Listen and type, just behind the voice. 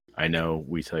I know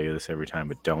we tell you this every time,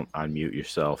 but don't unmute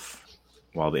yourself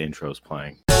while the intro's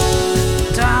playing.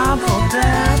 Time for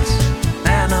Dad's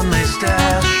Anime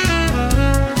Stash.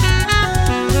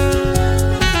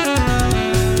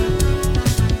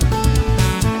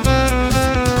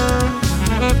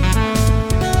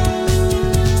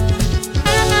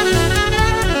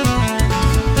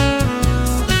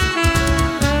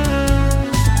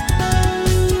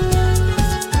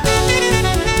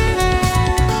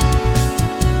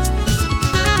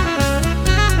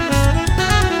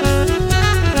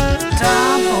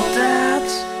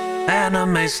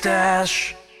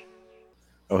 Stash.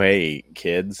 Oh, hey,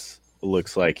 kids.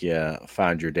 Looks like you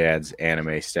found your dad's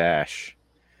anime stash.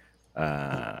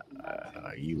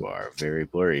 You are very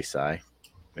blurry, Sai.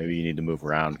 Maybe you need to move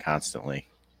around constantly.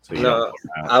 So you No,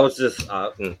 I was just,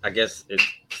 I guess it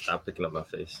stopped picking up my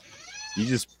face. You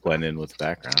just blend in with the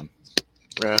background.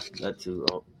 Yeah, that too.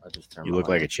 Oh, I just turned. You look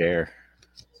like a chair.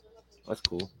 That's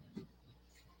cool.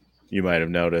 You might have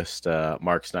noticed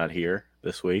Mark's not here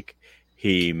this week.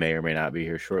 He may or may not be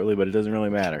here shortly, but it doesn't really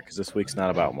matter because this week's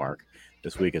not about Mark.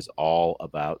 This week is all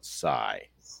about Sai.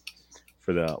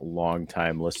 For the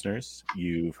longtime listeners,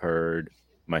 you've heard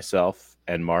myself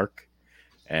and Mark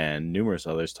and numerous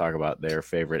others talk about their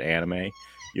favorite anime.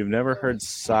 You've never heard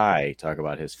Sai talk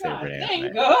about his favorite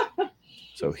anime.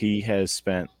 So he has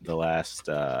spent the last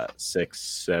 6,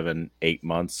 7, 8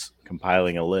 months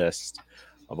compiling a list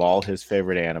of all his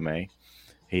favorite anime.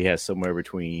 He has somewhere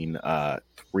between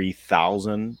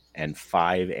 3,000 and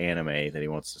 5 anime that he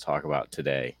wants to talk about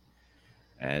today.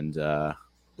 And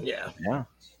yeah. So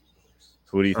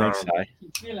what do you think, Sai?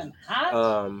 Feeling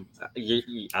hot?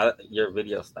 Your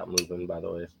video stopped moving, by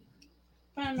the way.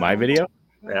 My video?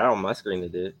 Yeah, on my screen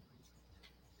it did.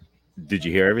 Did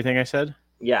you hear everything I said?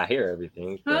 Yeah, I hear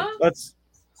everything. Huh? That's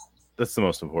the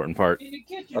most important part. In the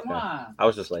kitchen, Okay. why? I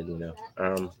was just letting you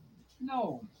know.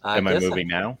 No, Am I moving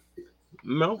now?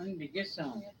 No, I need to get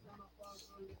some.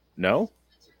 No?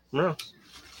 no.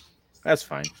 That's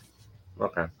fine.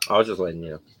 Okay, I was just letting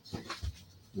you know.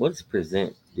 What does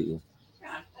present do?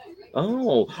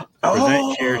 Oh,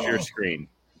 Present shares your screen.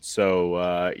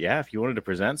 So, yeah, if you wanted to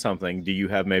present something, do you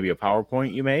have maybe a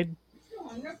PowerPoint you made?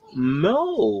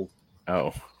 No,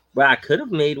 Oh, but I could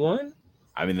have made one.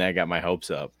 I mean, that got my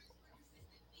hopes up.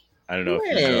 I don't know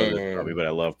if you know this, probably, but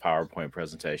I love PowerPoint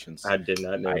presentations. I did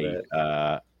not know that.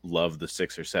 I love the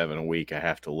 6 or 7 a week I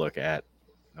have to look at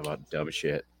about dumb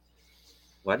shit.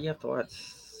 Why do you have to watch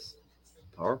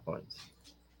PowerPoints?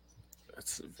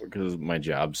 It's because my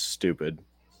job's stupid.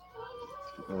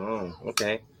 Oh,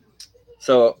 okay.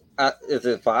 So, is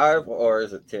it 5 or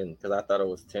is it 10? Because I thought it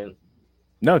was 10.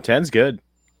 No, 10's good.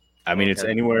 I mean, it's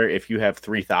Okay. anywhere. If you have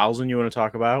 3,000 you want to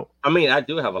talk about, I mean, I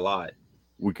do have a lot.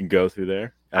 we can go through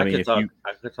there. I mean,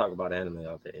 I could talk about anime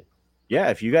all day. yeah,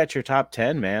 if you got your top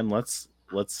 10, man, let's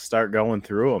start going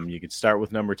through them. You could start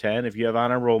with number 10. If you have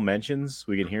honorable mentions,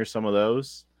 we can hear some of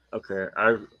those. Okay.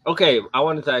 I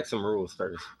wanted to ask some rules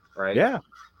first, right? Yeah.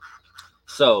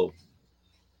 So,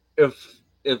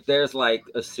 if there's like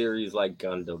a series like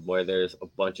Gundam where there's a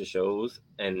bunch of shows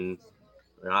and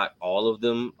not all of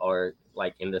them are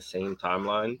like in the same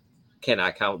timeline, can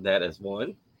I count that as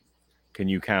one? Can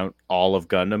you count all of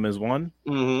Gundam as one?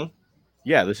 Mm-hmm.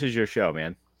 Yeah, this is your show,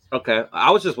 man. Okay.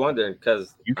 I was just wondering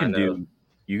because You can do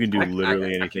literally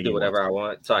anything. I can you do whatever want. I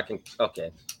want. So I can.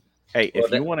 Okay. Hey, Well,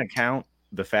 if you want to count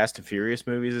the Fast and Furious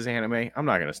movies as anime, I'm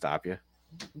not going to stop you.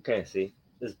 You can't see.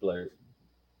 It's blurred.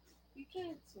 You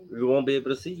can't see. We won't be able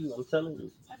to see you. I'm telling you.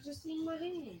 I just see my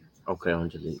hand. Okay,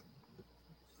 Anjali.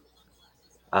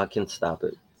 I can stop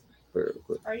it real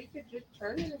quick. Or you could just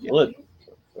turn it. if you Look. need.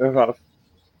 We're off.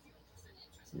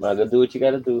 Now go do what you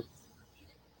gotta do.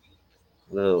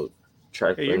 Little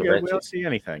try Hey, you're good. We don't see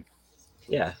anything.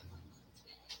 Yeah.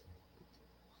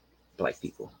 Black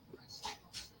people.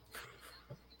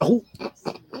 Oh.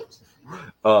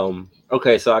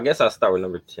 Okay, so I guess I'll start with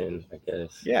number 10, I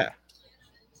guess. Yeah.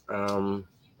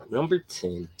 Number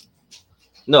 10.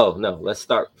 No, let's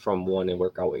start from 1 and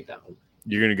work our way down.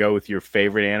 You're going to go with your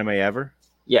favorite anime ever?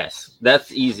 Yes, that's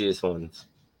the easiest ones.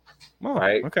 Oh,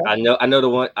 Right? okay. I know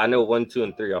 1, 2,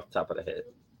 and 3 off the top of the head.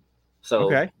 So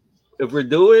Okay. if we're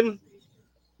doing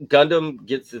Gundam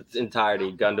gets its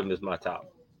entirety, Gundam is my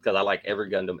top. Because I like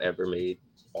every Gundam ever made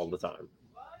all the time.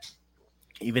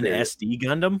 Even Yeah. SD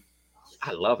Gundam?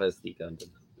 I love SD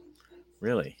Gundam.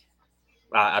 Really?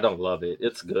 I don't love it.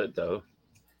 It's good though.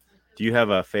 Do you have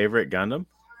a favorite Gundam?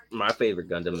 My favorite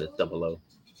Gundam is 00.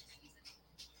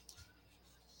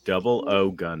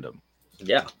 00 Gundam.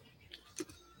 Yeah.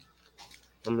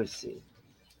 Let me see.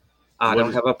 I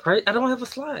don't have a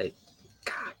slide.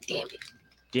 God damn it.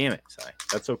 Damn it, Si.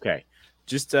 That's okay.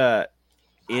 Just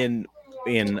in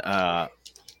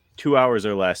 2 hours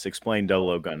or less, explain Double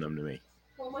O Gundam to me.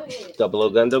 Double O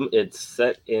Gundam. It's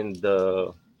set in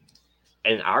our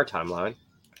timeline.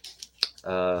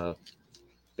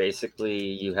 Basically,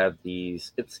 you have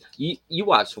these. It's you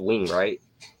watch Wing, right?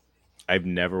 I've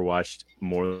never watched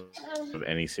more of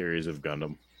any series of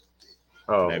Gundam.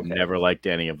 Oh, I've okay. never liked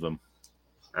any of them.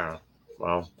 Oh,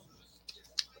 well.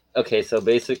 Okay, so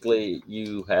basically,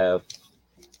 you have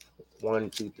 4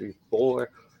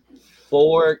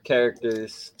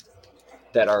 characters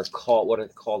that are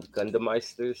called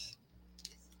Gundammeisters,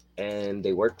 and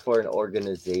they work for an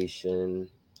organization.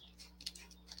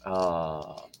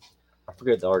 I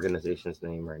forget the organization's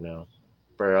name right now,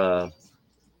 but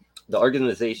the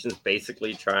organization's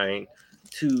basically trying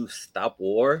to stop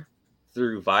war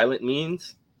through violent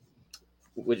means,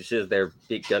 which is their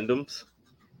big Gundams.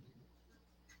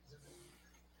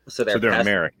 So So they're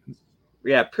American.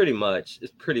 Yeah, pretty much.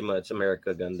 It's pretty much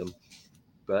America Gundam,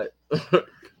 but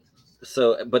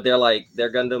but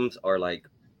their Gundams are like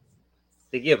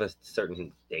they give a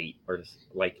certain date or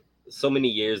like so many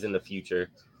years in the future,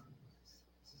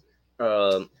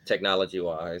 technology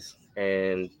wise,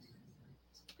 and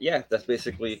yeah, that's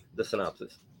basically the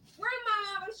synopsis.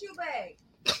 Grandma, what's your bag?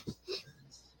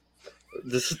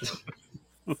 This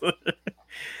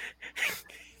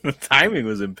The timing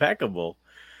was impeccable.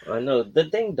 I know the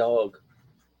dang dog.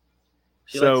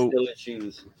 She So- likes stealing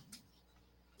shoes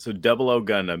So Double O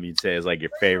Gundam, you'd say, is like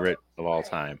your favorite of all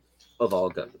time. of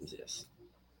all Gundams. Yes,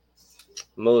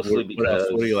 mostly What because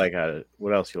else? What do you like out of?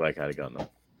 What else you like out of Gundam?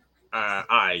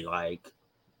 I like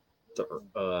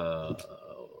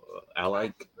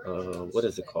what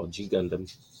is it called? G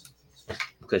Gundam,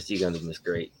 because G Gundam is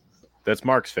great. That's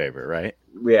Mark's favorite, right?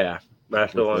 Yeah,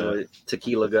 that's the With one the with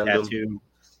Tequila Gundam. Tattoo,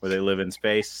 where they live in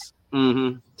space.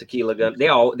 Mm-hmm. Tequila Gundam. They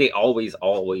always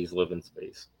live in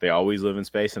space, They always live in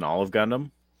space in all of Gundam.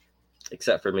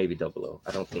 except for maybe Double O.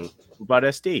 I don't think What about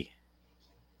SD?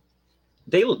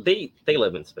 they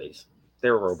live in space.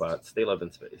 They're robots. They live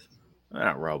in space. They're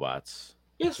not robots.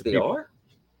 Yes, They're they people. are.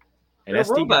 And They're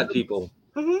SD robot Gundam? people.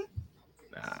 Mm-hmm.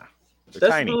 Nah, they're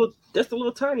That's tiny. that's the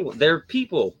little tiny one. They're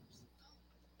people.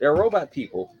 They're robot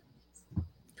people.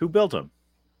 Who built them?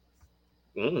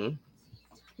 Mm-hmm.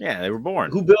 Yeah, they were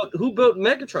born. Who built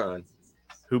Megatron?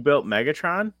 Who built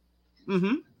Megatron?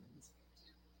 Mm-hmm.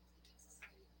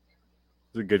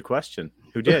 It's a good question.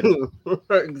 Who did?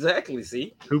 Exactly.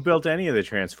 See, Who built any of the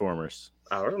Transformers?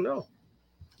 I don't know.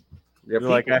 They're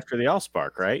like after the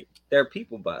Allspark, right? They're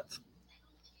people bots.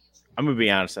 I'm gonna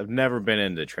be honest. I've never been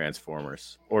into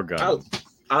Transformers or Gundam.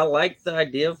 I like the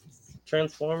idea of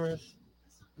Transformers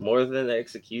more than the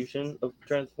execution of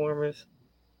Transformers,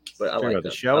 but I Talking like about the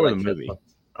them. show I or like the movie?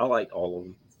 Transformers. I like all of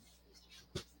them.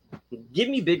 Give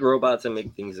me big robots and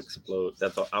make things explode.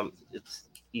 That's all. It's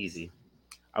easy.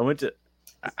 I went to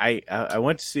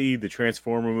see the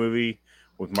Transformer movie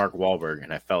with Mark Wahlberg,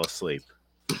 and I fell asleep.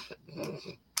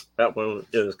 That one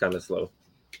it was kind of slow.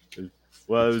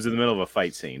 Well, it was in the middle of a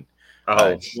fight scene. Oh,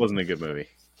 It wasn't a good movie.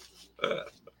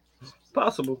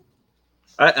 possible.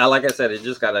 I like I said, it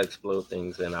just gotta explode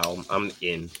things, and I'm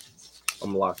in.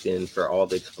 I'm locked in for all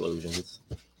the explosions.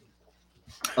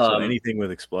 So anything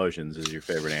with explosions is your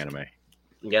favorite anime.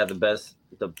 Yeah, the best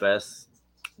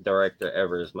director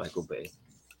ever is Michael Bay.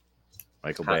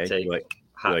 Michael Hot Bay. take. You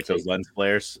Hot like those take. lens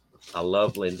flares? I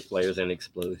love lens flares and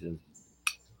explosions.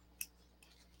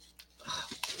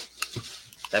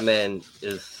 That man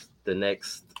is the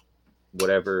next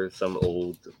whatever some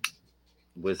old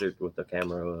wizard with a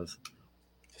camera was.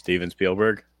 Steven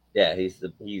Spielberg, Yeah, he's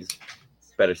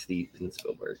better Steven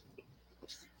Spielberg.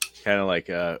 kind of like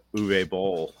Uwe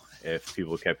Boll. If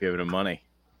people kept giving him money,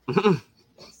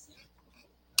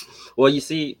 Well, you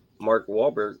see, Mark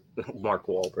Wahlberg,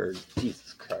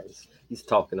 Jesus Christ, he's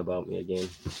talking about me again.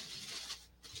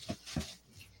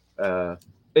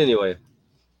 Anyway,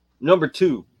 number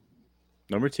 2.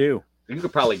 number 2. You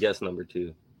could probably guess number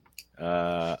 2.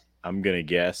 I'm gonna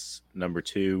guess number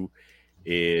 2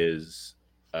 is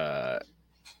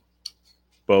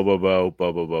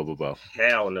Bobo.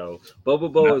 Hell no.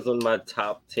 Bobo is on my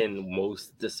top 10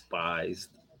 most despised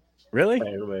Really?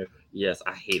 anime. Yes,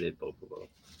 I hated Bobo.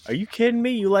 Are you kidding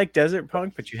me? You like Desert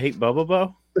Punk, but you hate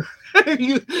Bobo?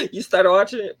 you started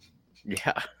watching it?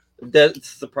 Yeah. That's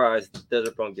surprised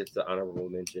Desert Punk gets the honorable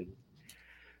mention.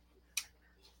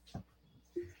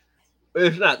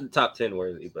 It's not top 10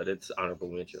 worthy, but it's honorable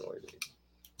mention worthy.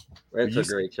 It's a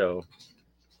great show.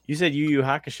 You said Yu Yu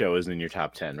Hakusho isn't in your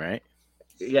top 10, right?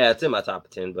 Yeah, it's in my top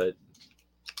 10, but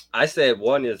I said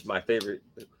 1 is my favorite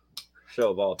show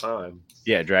of all time.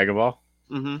 Yeah, Dragon Ball.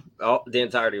 Mm-hmm. The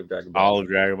entirety of Dragon Ball. All of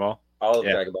Dragon Ball. All of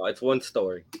Yeah. Dragon Ball. It's one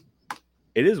story.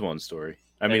 It is one story.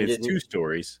 I mean, And it's then- two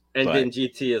stories. And but then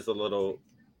GT is a little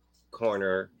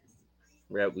corner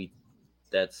that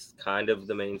that's kind of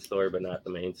the main story, but not the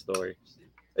main story.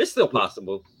 It's still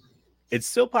possible. it's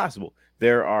still possible.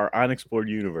 There are unexplored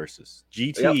universes.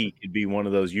 GT could be one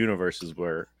of those universes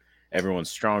where everyone's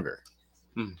stronger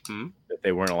Mm-hmm. that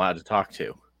they weren't allowed to talk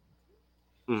to.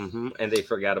 Mm-hmm. And they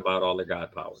forgot about all their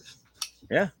god powers.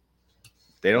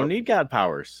 They don't Yep. need God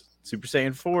powers. Super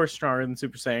Saiyan 4 is stronger than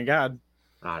Super Saiyan God.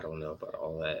 I don't know about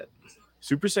all that.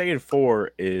 Super Saiyan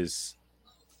 4 is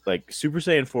like Super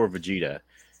Saiyan 4 Vegeta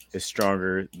is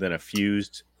stronger than a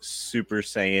fused Super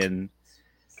Saiyan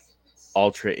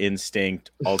Ultra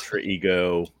Instinct, Ultra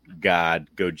Ego God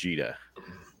Gogeta,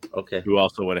 Okay. who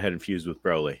also went ahead and fused with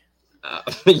Broly.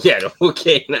 Yeah.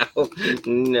 Okay. Now,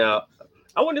 no.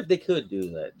 I wonder if they could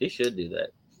do that. They should do that.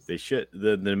 They should.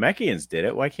 The Namekians did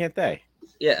it. Why can't they?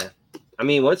 Yeah. I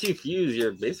mean, once you fuse,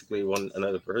 you're basically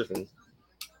another person.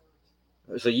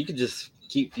 So you could just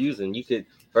keep fusing. You could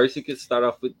start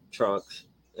off with Trunks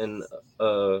and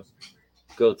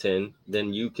Goten.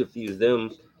 Then you could fuse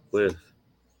them with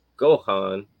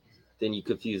Gohan. Then you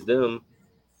could fuse them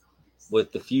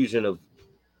with the fusion of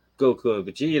Goku and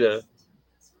Vegeta.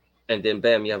 And then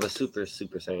bam, you have a Super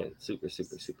Saiyan. Super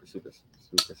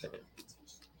Saiyan.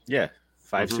 Yeah,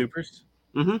 5 Mhm. supers.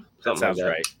 Mm-hmm. That sounds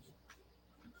right.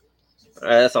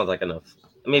 That sounds like enough.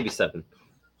 Maybe 7.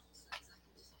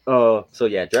 So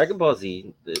yeah, Dragon Ball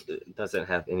Z doesn't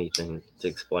have anything to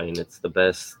explain. It's the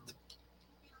best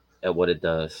at what it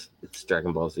does. It's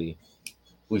Dragon Ball Z.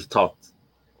 We've talked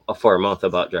for a month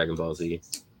about Dragon Ball Z.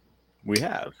 We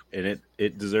have, and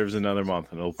it deserves another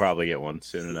month, and it'll probably get one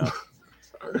soon enough.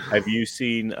 Have you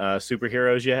seen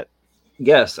Superheroes yet?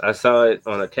 Yes, I saw it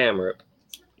on a camera.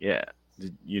 Yeah.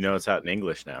 You know it's out in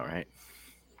English now, right?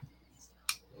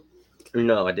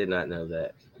 No, I did not know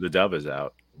that. The dub is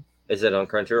out. Is it on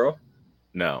Crunchyroll?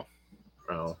 No,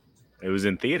 Oh, it was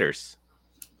in theaters.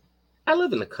 I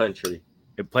live in the country.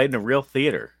 It played in a real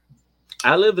theater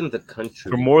I live in the country.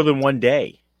 for more than one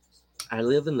day. I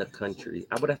live in the country.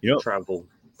 I would have to Yep. travel.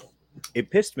 It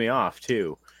pissed me off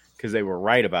too, because they were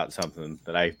right about something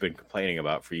that I've been complaining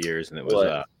about for years, and it was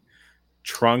What?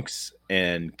 Trunks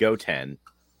and Goten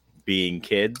being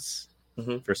kids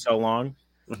Mhm. for so long.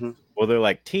 Mhm. Well, they're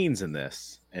like teens in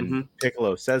this, and Mhm.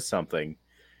 Piccolo says something,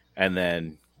 and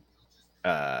then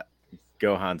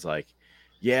Gohan's like,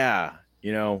 "Yeah,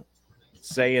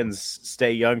 Saiyans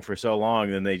stay young for so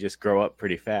long, then they just grow up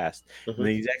pretty fast." Mhm. And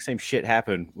the exact same shit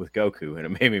happened with Goku, and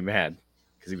it made me mad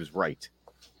because he was right.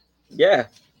 Yeah,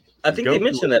 I think they Goku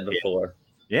mentioned was that a kid. before.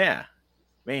 Yeah,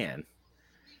 man.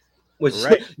 Which,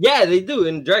 Right. yeah, they do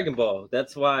in Dragon Ball.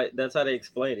 That's how they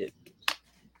explain it.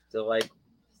 So like,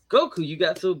 Goku, you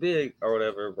got so big or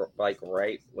whatever. Like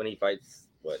right when he fights,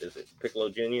 what is it, Piccolo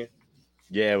Jr.?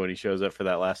 Yeah, when he shows up for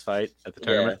that last fight at the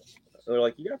tournament. They're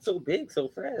like, you got so big so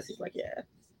fast. He's like, yeah.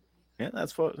 Yeah,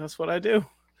 that's what I do.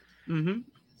 Mm-hmm.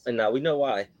 And now we know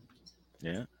why.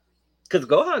 Yeah. Because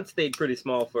Gohan stayed pretty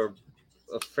small for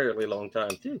a fairly long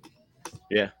time too.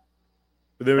 But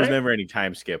there was Right. never any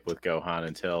time skip with Gohan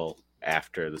until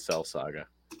after the Cell Saga.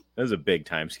 That was a big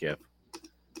time skip.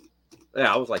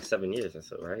 Yeah, I was like 7 years or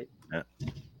so, right? Yeah.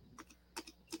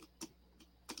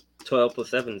 12 plus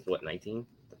 7 is what, 19?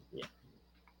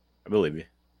 I believe you.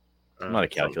 I'm not a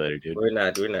calculator, dude. We're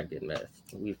not good math.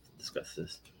 We've discussed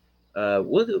this.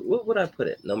 What would I put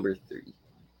at number 3?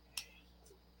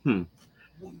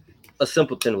 A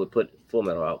simpleton would put Full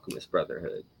Metal Alchemist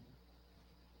Brotherhood.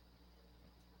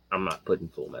 I'm not putting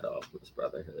Full Metal Alchemist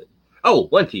Brotherhood. Oh,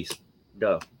 One Piece.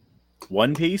 Duh.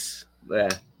 One Piece? Yeah,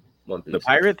 One Piece. The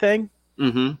pirate thing?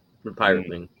 Mm-hmm. The pirate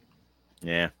thing.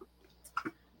 Yeah.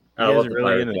 I I love was the really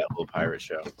pirate into thing. that little pirate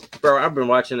show. Bro, I've been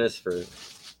watching this for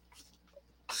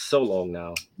so long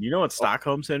now. You know what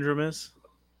Stockholm Syndrome is?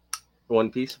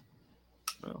 One Piece.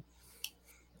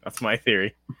 That's my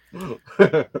theory. Well,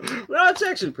 it's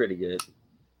actually pretty good.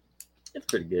 It's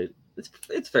pretty good.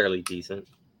 It's fairly decent.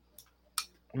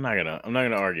 I'm not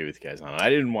gonna argue with you guys on it. I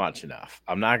didn't watch enough.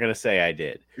 I'm not gonna say I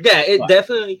did. Yeah, it But-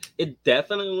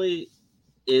 definitely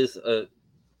is a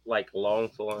like long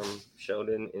form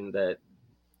shonen in that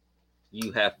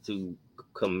you have to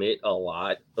commit a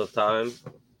lot of time.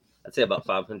 I'd say about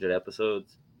 500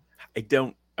 episodes. I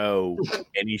don't owe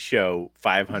any show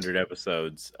 500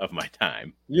 episodes of my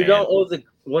time. You man. don't owe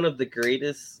one of the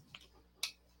greatest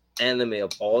anime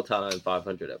of all time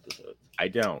 500 episodes. I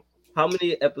don't. How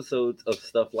many episodes of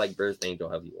stuff like Burst Angel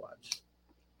have you watched?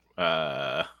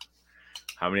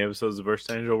 How many episodes of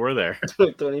Burst Angel were there?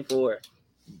 24.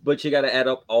 But you got to add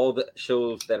up all the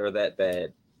shows that are that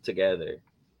bad together.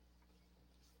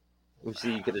 You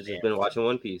see, you could have just been watching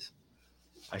One Piece.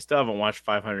 I still haven't watched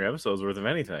 500 episodes worth of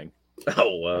anything.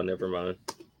 Oh well, never mind.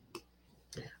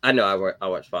 I know I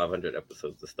watch 500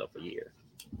 episodes of stuff a year.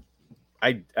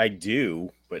 I do,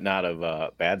 but not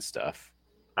of bad stuff.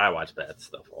 I watch bad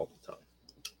stuff all the time.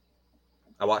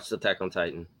 I watched Attack on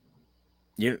Titan.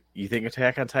 You think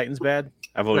Attack on Titan's bad?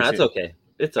 I've No, always it's seen, okay.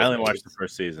 It's okay. I only watched the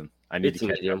first season. I need it's to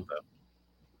catch medium. up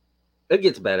though. It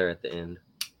gets better at the end.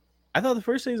 I thought the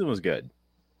first season was good.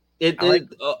 It I like-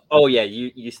 did. Oh yeah,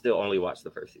 you still only watch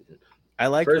the first season. I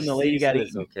like First when the lady got season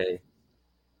is eaten. okay.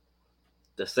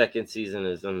 The second season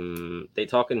is they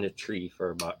talk in the tree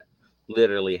for about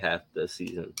literally half the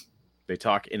season. They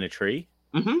talk in a tree.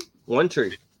 Mm-hmm. One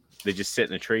tree, They just sit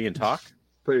in a tree and talk.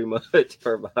 pretty much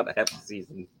for about half the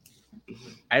season.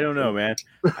 I don't know, man.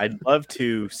 I'd love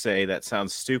to say that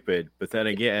sounds stupid, but then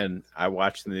again, I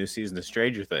watched the new season of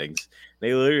Stranger Things.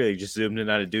 They literally just zoomed in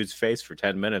on a dude's face for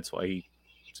 10 minutes while he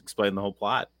explained the whole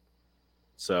plot.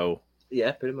 So,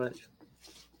 Yeah, pretty much.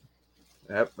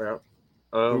 Yep. who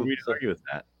are we to argue with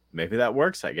that? Maybe that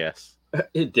works, I guess.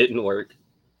 It didn't work.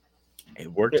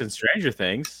 It worked in Stranger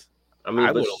Things. I mean, I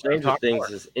but would've Stranger talked Things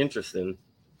more. is interesting.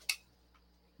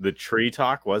 The tree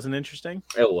talk wasn't interesting.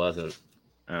 It wasn't.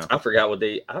 Oh. I forgot what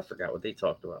they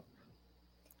talked about.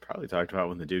 Probably talked about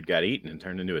when the dude got eaten and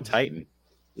turned into a Titan.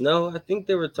 No, I think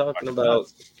they were talking about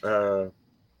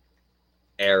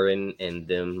Aaron and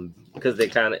them because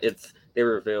they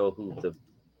reveal who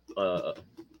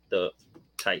the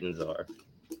Titans are.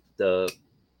 The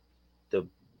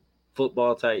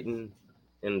football Titan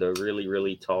and the really,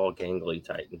 really tall, gangly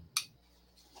Titan.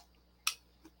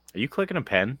 Are you clicking a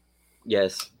pen?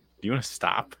 Yes. Do you want to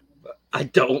stop? I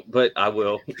don't, but I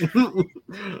will.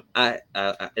 I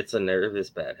it's a nervous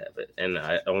bad habit, and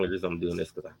the only reason I'm doing this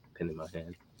because I have a pen in my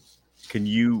hand. Can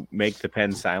you make the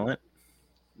pen silent?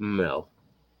 No,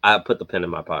 I put the pen in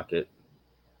my pocket.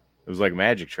 It was like a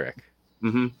magic trick.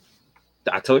 Mm-hmm.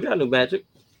 I told you I knew magic.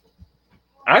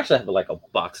 I actually have like a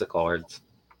box of cards.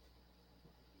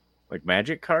 Like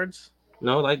magic cards?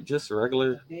 No, like just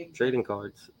regular trading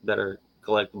cards that are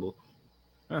collectible.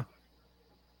 Huh.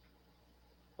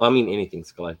 Well, I mean,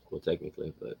 anything's collectible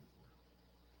technically, but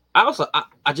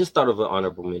I just thought of an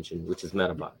honorable mention, which is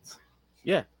Metabots.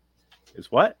 Yeah.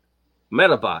 It's what?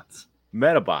 Metabots.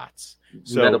 Metabots.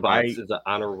 So Metabots is an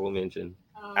honorable mention.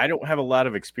 I don't have a lot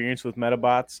of experience with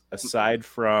Metabots aside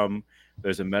from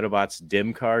there's a Metabots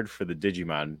dim card for the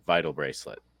Digimon Vital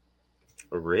Bracelet.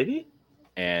 Already?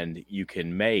 And you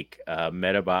can make a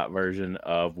Metabot version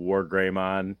of War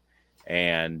Greymon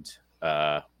and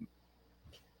Metal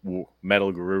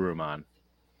Garurumon.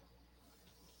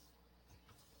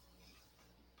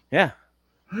 Yeah.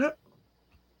 And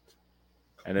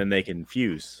then they can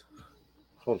fuse.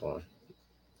 Hold on.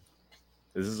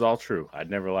 This is all true. I'd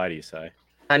never lie to you, Sai.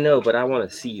 I know, but I want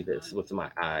to see this with my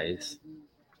eyes.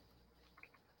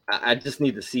 I just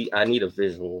need to see. I need a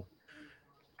visual.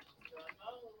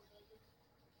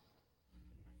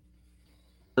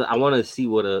 I want to see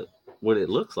what it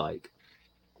looks like.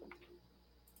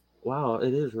 Wow,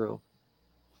 it is real.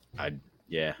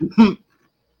 Yeah.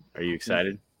 Are you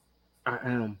excited? I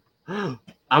am.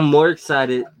 I'm more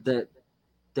excited that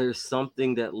there's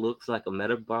something that looks like a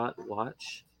Metabot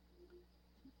watch.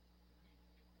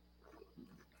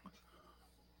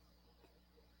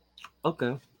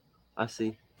 Okay, I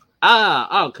see.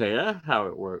 Okay, that's how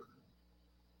it works.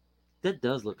 That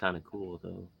does look kind of cool,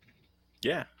 though.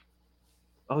 Yeah.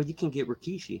 Oh, you can get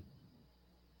Rikishi.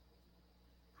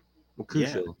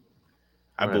 Yeah. Rikusho.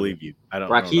 I Right. believe you. I don't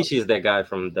know. Rikishi is that guy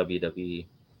from WWE.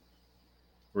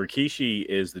 Rikishi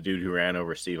is the dude who ran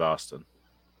over Steve Austin.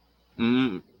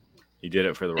 Mm. He did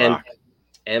it for The And- Rock.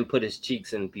 And put his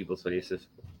cheeks in people's faces.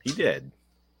 He did.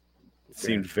 It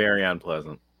seemed very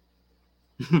unpleasant.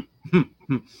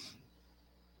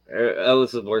 That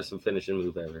was the worst finishing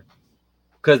move ever.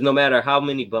 Because no matter how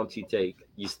many bumps you take,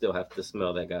 you still have to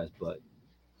smell that guy's butt.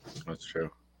 That's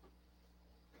true.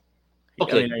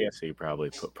 Okay. I mean, I guess he probably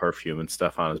put perfume and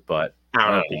stuff on his butt. I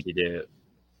don't think he did.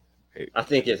 I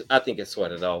think it's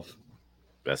sweated off.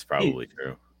 That's probably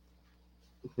true.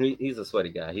 He's a sweaty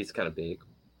guy. He's kind of big.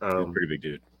 He's a pretty big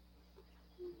dude.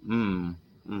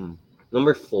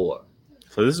 Number 4.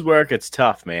 So this is where it gets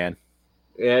tough, man.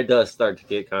 Yeah, it does start to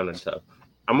get kind of tough.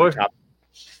 I'm more. Top-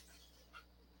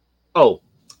 Oh,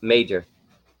 Major.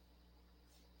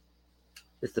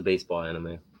 It's the baseball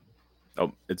anime.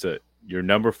 Oh, your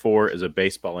number 4 is a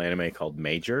baseball anime called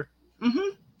Major.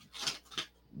 Mm-hmm.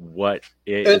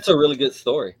 It's It's a really good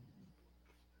story.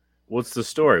 what's the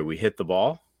story? We hit the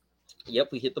ball. Yep,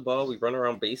 we hit the ball, we run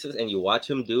around bases, and you watch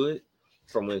him do it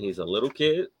from when he's a little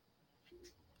kid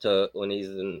to when he's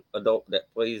an adult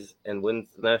that plays and wins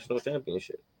the national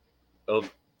championship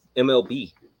of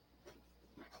MLB.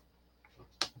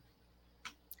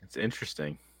 It's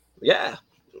interesting. Yeah.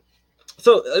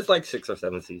 So it's like 6 or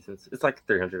 7 seasons. It's like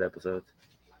 300 episodes.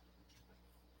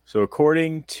 So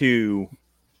according to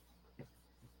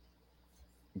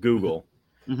Google,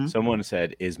 Mhm. someone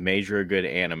said, "Is Major a good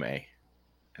anime?"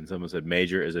 And someone said,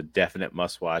 "Major is a definite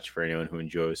must-watch for anyone who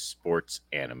enjoys sports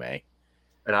anime."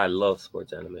 And I love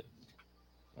sports anime.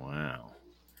 Wow.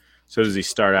 So does he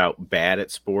start out bad at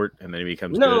sport and then he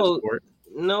becomes good No. at sport?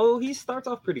 No, he starts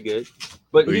off pretty good.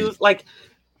 But Who he you- was like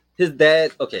his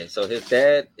dad. Okay, so his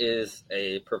dad is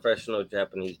a professional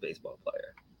Japanese baseball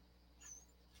player.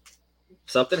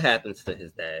 Something happens to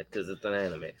his dad because it's an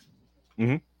anime.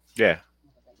 Yeah.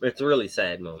 It's a really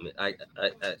sad moment. I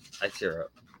tear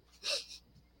up.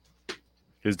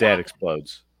 His dad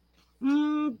explodes.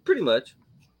 Pretty much.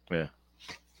 Yeah.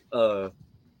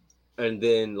 And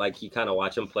then like you kind of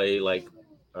watch him play like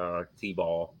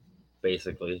t-ball,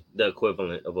 basically the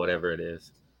equivalent of whatever it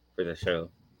is for the show.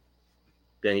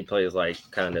 Then he plays like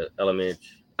kind of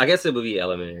elementary. I guess it would be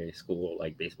elementary school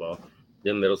like baseball.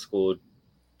 Then middle school,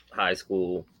 high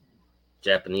school,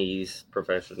 Japanese,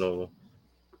 professional.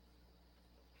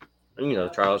 You know,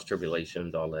 trials,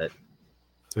 tribulations, all that.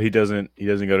 So he doesn't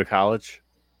go to college?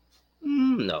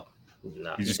 No.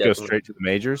 He just goes straight to the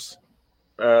majors?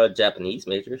 Japanese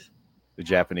majors. The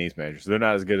Japanese majors. They're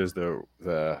not as good as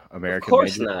the American Of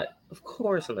course majors? not. Of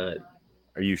course not.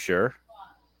 Are you sure?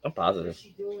 I'm positive.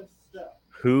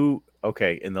 Who?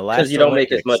 Okay, in the last Because you don't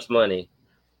make as Olympics- much money.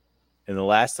 In the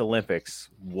last Olympics,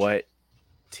 what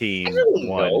team I don't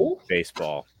won know.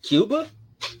 baseball? Cuba?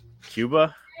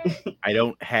 Cuba? I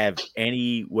don't have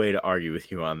any way to argue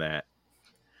with you on that.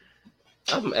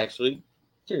 I'm actually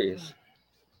curious.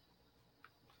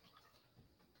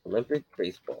 Olympic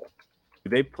baseball. Do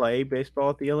they play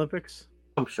baseball at the Olympics?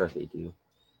 I'm sure they do.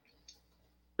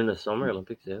 In the Summer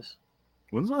Olympics, yes.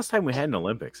 When's the last time we had an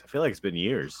Olympics? I feel like it's been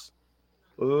years.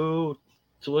 Oh,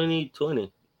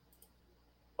 2020.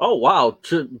 Oh, wow.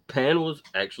 Japan was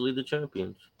actually the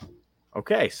champions.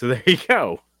 Okay, so there you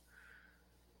go.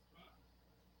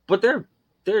 But their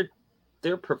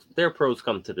pros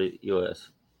come to the U.S.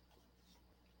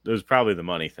 It was probably the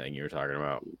money thing you were talking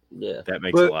about. Yeah. That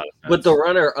makes a lot of sense. But the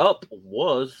runner-up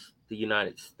was the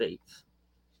United States.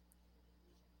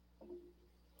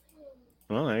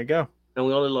 Well, there you go. And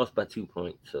we only lost by 2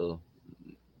 points, so...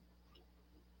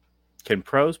 Can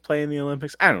pros play in the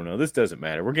Olympics? I don't know. This doesn't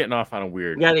matter. We're getting off on a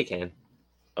weird Yeah, they can.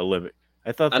 Olympic.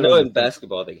 I thought I there know was in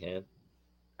basketball they can.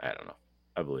 I don't know.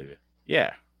 I believe it.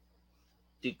 Yeah.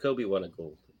 Dude, Kobe won a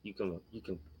gold. You can.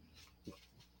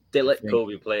 They let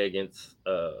Kobe play against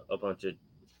a bunch of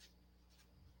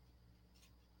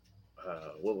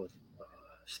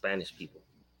Spanish people.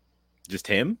 Just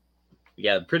him?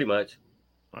 Yeah, pretty much.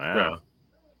 Wow.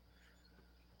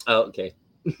 Oh, okay.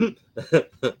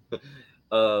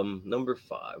 Number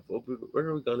 5. Where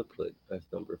are we gonna put as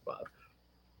number 5?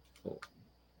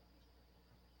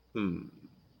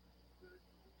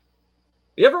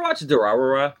 You ever watch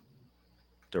Durarara?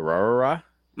 Durarara?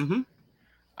 Mm-hmm.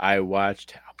 I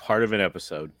watched part of an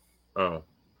episode Oh,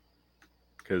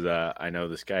 because I know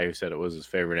this guy who said it was his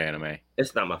favorite anime.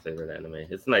 it's not my favorite anime.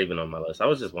 It's not even on my list. I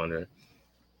was just wondering.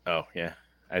 Oh, yeah.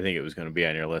 I think it was going to be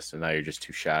on your list, and now you're just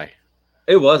too shy.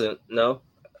 It wasn't. No.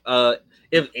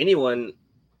 If anyone,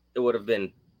 it would have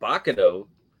been Bakudo,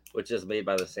 which is made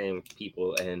by the same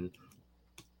people, and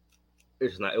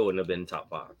it's not. It wouldn't have been top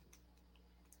 5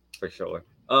 for sure.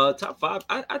 Top 5.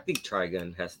 I think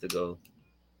Trigun has to go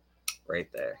right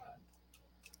there.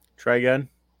 Trigun?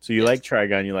 So you Yes. like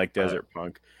Trigun, you like Desert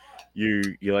Punk,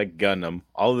 you like Gundam.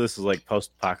 All of this is like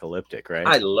post-apocalyptic, right?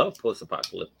 I love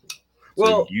post-apocalyptic. So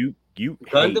Well, you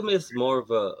Gundam is more of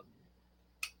a.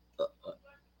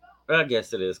 I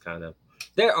guess it is kind of.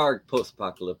 There are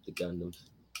post-apocalyptic Gundams.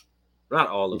 Not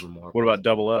all of them are. What about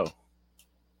 00?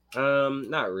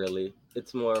 Not really.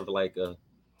 It's more of like a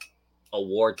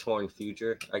war-torn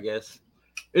future, I guess.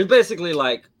 It's basically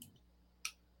like,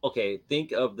 okay,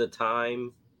 think of the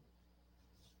time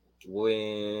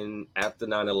when after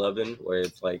 9/11, where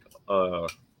it's like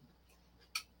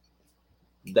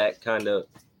that kind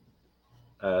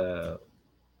of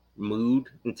mood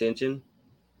and tension,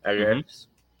 I guess.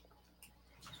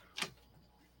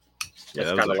 Yeah, It's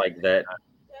that was kind of like that,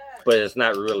 but it's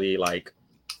not really like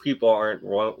people aren't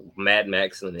Mad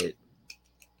Maxing it.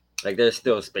 Like there's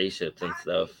still spaceships and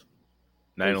stuff.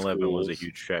 9/11 was a schools.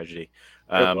 huge tragedy.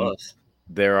 It was.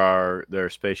 There are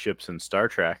spaceships in Star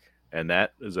Trek, and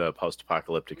that is a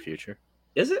post-apocalyptic future.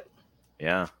 Is it?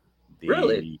 Yeah.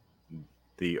 Really?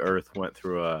 The Earth went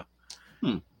through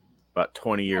about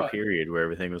 20-year period where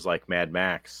everything was like Mad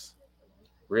Max.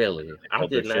 Really? I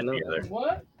Held their did not shit know together.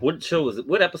 that. What show was it?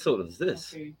 What episode is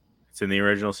this? It's in the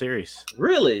original series.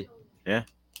 Really? Yeah.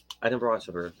 I never watched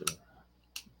the original.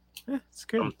 Yeah, it's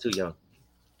good. I'm too young.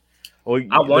 Well,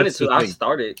 I wanted that's the to. I thing.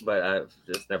 started, but I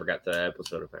just never got to that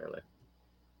episode. Apparently.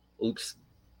 Oops.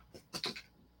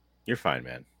 You're fine,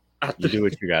 man. I You threw, do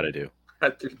what you got to do. I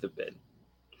threw the bed.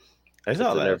 I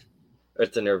saw that.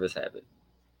 It's a nervous habit.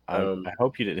 I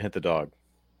hope you didn't hit the dog.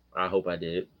 I hope I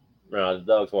did. The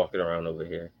dog's walking around over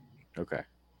here. Okay.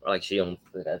 Like she owns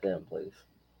the goddamn place.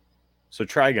 So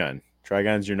Trigun.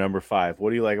 Trigun's your number 5.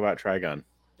 What do you like about Trigun?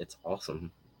 It's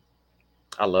awesome.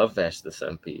 I love Vash the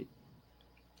Centipede.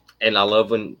 And I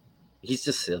love when he's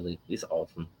just silly. He's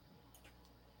awesome.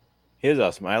 He is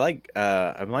awesome. I'm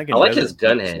liking I like his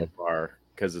gun so hand. far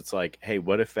because it's like, hey,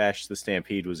 what if Vash the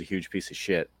Stampede was a huge piece of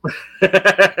shit?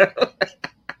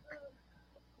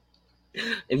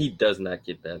 And he does not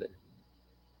get better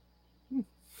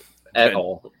at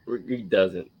all. He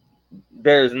doesn't.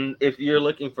 If you're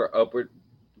looking for upward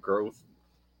growth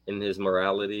in his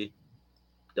morality,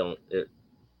 it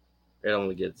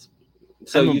only gets.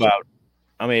 So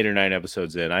I'm 8 or 9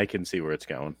 episodes in. I can see where it's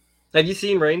going. Have you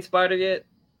seen Rain Spider yet?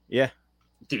 Yeah.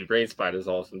 Dude, Rain Spider's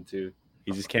awesome too.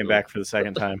 He just came back for the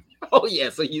second time. Oh yeah,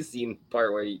 so you've seen the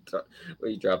part where he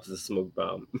drops the smoke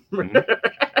bomb. Mm-hmm.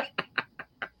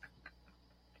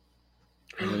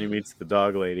 And then he meets the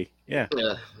dog lady. Yeah.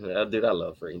 Yeah, dude, I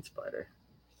love Rain Spider.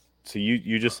 So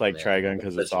you just like Trigun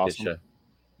because it's awesome?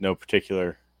 No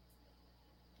particular.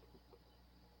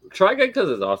 Trigun because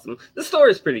it's awesome. The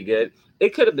story's pretty good.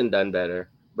 It could have been done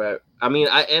better, but I mean,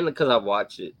 because I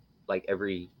watch it like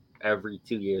every 2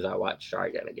 years. I watch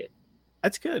Trigun again.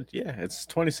 That's good. Yeah, it's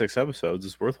 26 episodes.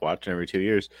 It's worth watching every 2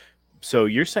 years. So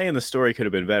you're saying the story could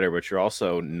have been better, but you're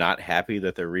also not happy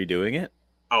that they're redoing it?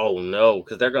 Oh no,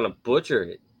 because they're gonna butcher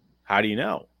it. How do you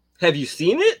know? Have you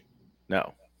seen it?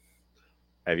 No.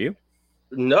 Have you?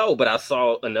 No, but I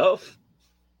saw enough.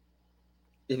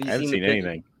 I haven't seen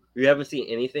anything. You haven't seen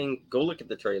anything? Go look at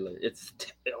the trailer.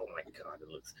 Oh my god, it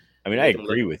looks. I mean, I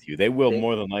agree with you. They will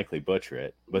more than likely butcher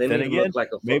it, but then again,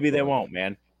 maybe they won't,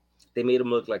 man. They made him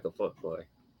look like a fuckboy.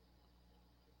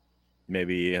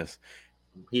 Maybe yes.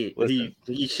 He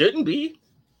shouldn't be.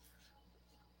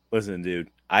 Listen, dude,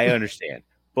 I understand,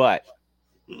 but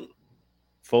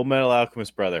Full Metal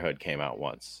Alchemist Brotherhood came out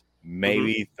once.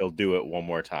 Maybe they'll do it one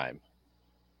more time.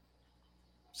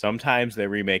 Sometimes they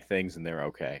remake things and they're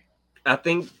okay. I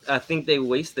think they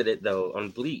wasted it though on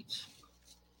Bleach.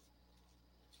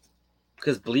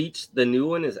 Because Bleach, the new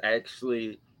one is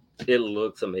actually, it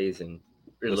looks amazing.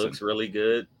 It looks really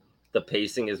good. The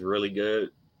pacing is really good.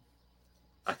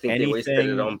 I think they wasted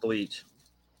it on Bleach.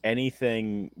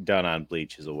 Anything done on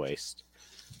Bleach is a waste.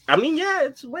 I mean, yeah,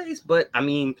 it's a waste, but I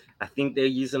mean, I think they're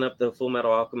using up the Full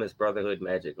Metal Alchemist Brotherhood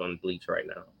magic on Bleach right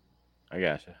now. I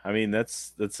gotcha. I mean,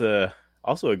 that's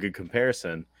also a good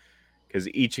comparison because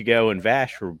Ichigo and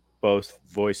Vash were both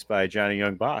voiced by Johnny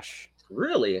Young Bosch.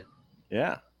 Really?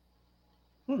 Yeah.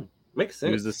 Makes sense.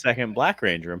 He was the second Black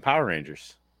Ranger in Power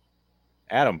Rangers.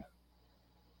 Adam.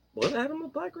 Was Adam a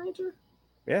Black Ranger?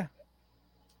 Yeah.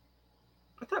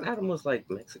 I thought Adam was like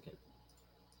Mexican.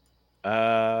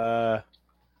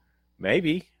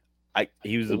 Maybe.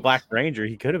 He was a Black Ranger.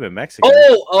 He could have been Mexican.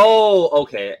 Oh,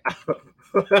 okay.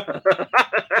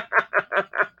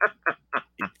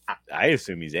 I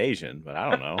assume he's Asian, but I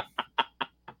don't know.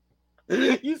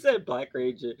 You said Black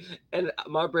Ranger, and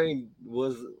my brain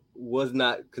was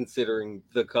not considering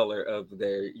the color of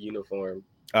their uniform.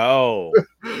 Oh,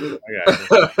 I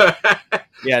got you.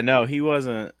 Yeah, no, he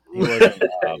wasn't. He wasn't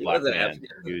Black man.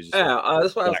 He was just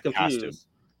that's why I was confused. Costume.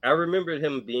 I remembered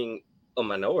him being a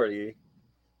minority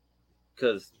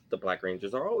because the Black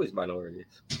Rangers are always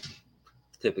minorities,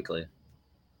 typically,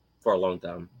 for a long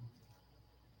time.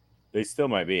 They still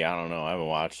might be. I don't know. I haven't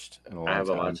watched in a long time. I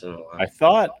haven't watched in a while. I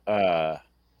thought,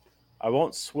 I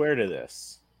won't swear to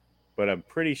this, but I'm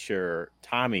pretty sure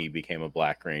Tommy became a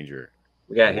Black Ranger.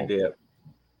 Yeah, he did.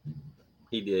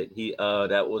 He did.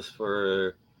 That was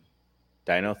for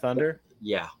Dino Thunder?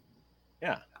 Yeah.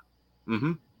 Yeah.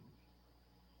 Mm-hmm.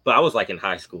 But I was like in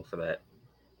high school for that.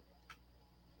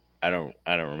 I don't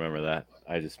remember that.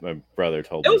 My brother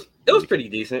told me. It was pretty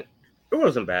decent. It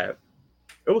wasn't bad.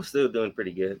 It was still doing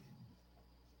pretty good.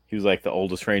 He was like the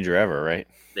oldest Ranger ever, right?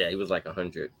 Yeah, he was like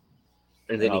 100.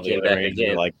 And then he came back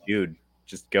again. Like, dude,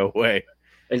 just go away.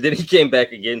 And then he came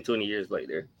back again 20 years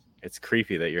later. It's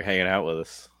creepy that you're hanging out with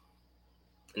us.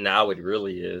 Now it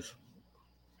really is.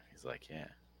 He's like, yeah.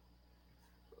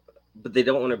 But they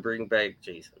don't want to bring back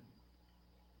Jason.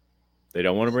 They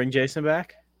don't want to bring Jason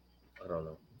back? I don't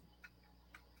know.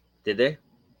 Did they?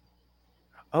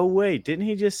 Oh wait, didn't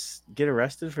he just get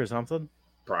arrested for something?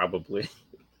 Probably.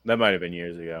 That might have been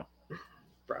years ago.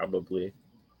 Probably.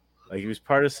 Like he was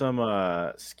part of some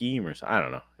scheme or something. I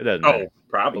don't know. It doesn't Oh, matter.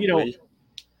 probably. You know,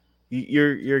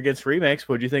 you're against remakes.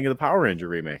 What do you think of the Power Ranger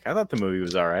remake? I thought the movie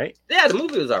was all right. Yeah, the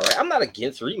movie was all right. I'm not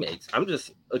against remakes. I'm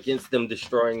just against them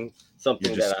destroying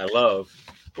something that I love.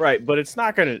 Right, but it's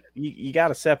not gonna. You got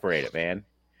to separate it, man.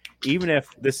 Even if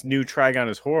this new Trigon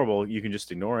is horrible, you can just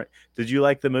ignore it. Did you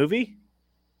like the movie?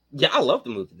 Yeah, I love the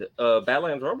movie.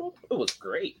 Badlands Rumble. It was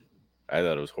great. I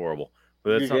thought it was horrible.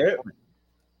 But that's You not did?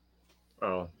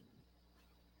 Oh.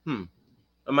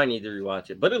 I might need to rewatch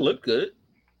it, but it looked good.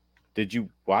 Did you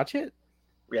watch it?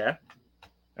 Yeah.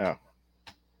 Oh.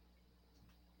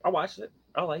 I watched it.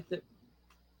 I liked it.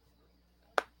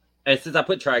 And since I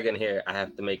put Trigon here, I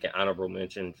have to make an honorable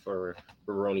mention for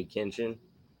Rurouni Kenshin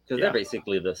because they're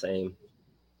basically the same.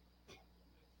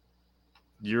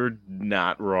 You're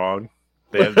not wrong.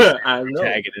 They have the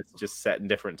protagonists just set in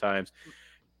different times.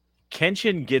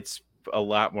 Kenshin gets a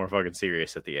lot more fucking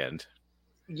serious at the end.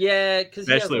 Yeah, because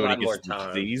especially he has when he gets more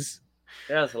disease.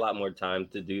 It has a lot more time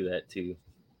to do that too.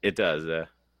 It does,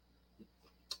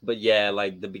 But yeah,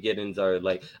 like the beginnings are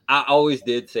like I always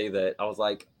did say that. I was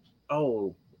like,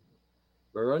 oh,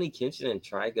 Rurouni Kenshin and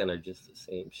Trigun are just the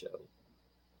same show.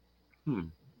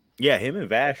 Yeah, him and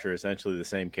Vash are essentially the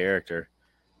same character.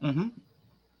 Mm-hmm.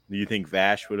 Do you think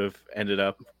Vash would have ended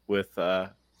up with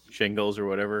shingles or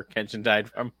whatever Kenshin died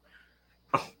from?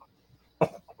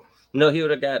 No, he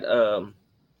would have got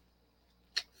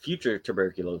future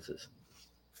tuberculosis.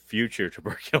 Future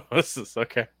tuberculosis.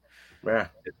 Okay. Yeah.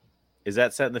 Is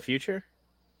that set in the future?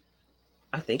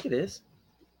 I think it is.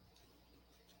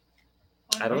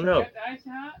 I don't know.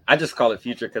 I just call it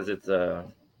future because it's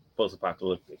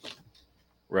post-apocalyptic.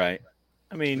 Right.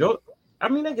 I mean,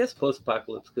 I guess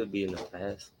post-apocalypse could be in the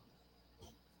past.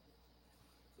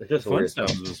 It's just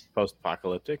Flintstones was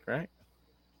post-apocalyptic, right?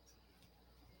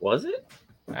 Was it?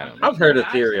 I don't know. I've heard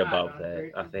a theory about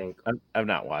that. I think I've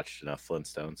not watched enough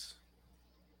Flintstones.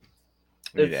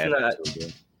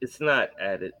 It's not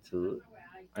added to it.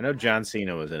 I know John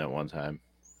Cena was in it one time.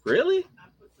 Really?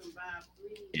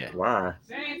 Yeah. Why?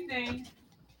 Same thing.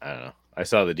 I don't know. I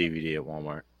saw the DVD at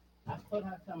Walmart.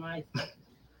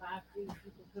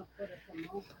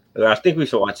 I think we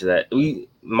should watch that.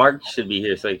 Mark should be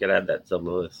here so he could add that to the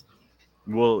list.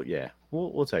 Well, yeah,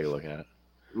 we'll take a look at it.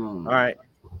 All right.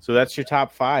 So that's your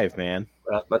top 5, man.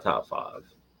 That's my top 5.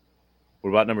 What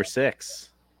about number 6?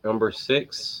 Number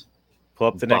 6. Pull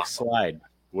up the next slide.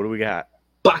 What do we got?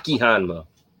 Baki Hanma.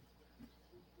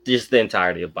 Just the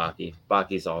entirety of Baki.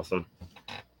 Baki's awesome.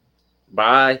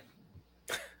 Bye.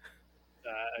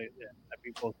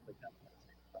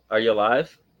 Are you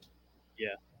alive?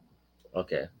 Yeah.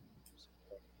 Okay.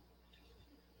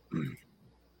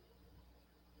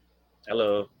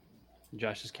 Hello.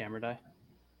 Josh's camera die?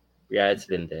 Yeah, it's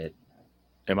been dead.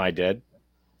 Am I dead?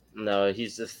 No,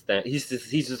 he's just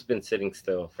been sitting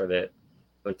still for that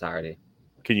entirety.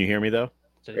 Can you hear me though?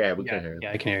 Yeah, we can hear you.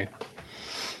 Yeah, I can hear you.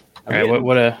 All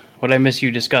right, what I miss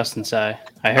you discussing, Sai?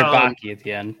 I heard Baki at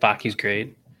the end. Baki's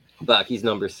great. Baki's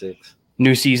number 6.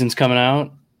 New season's coming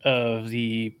out of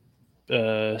the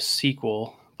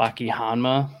sequel, Baki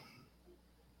Hanma.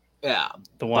 Yeah,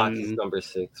 the one Baki's number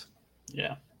 6.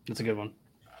 Yeah, that's a good one.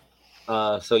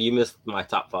 So you missed my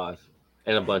top 5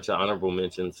 and a bunch of honorable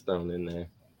mentions thrown in there.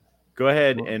 Go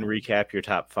ahead and recap your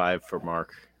top 5 for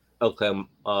Mark. Okay,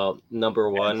 number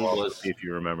 1 was, see if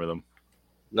you remember them.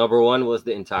 Number 1 was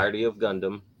the entirety of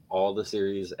Gundam, all the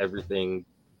series, everything.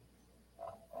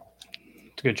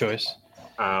 It's a good choice.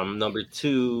 Number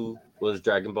 2 was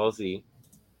Dragon Ball Z.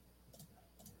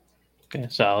 Okay,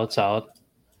 solid.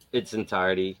 Its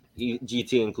entirety,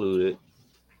 GT included.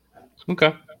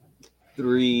 Okay.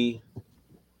 3.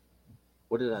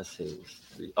 What did I say?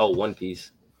 3? Oh, One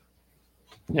Piece.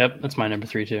 Yep, that's my number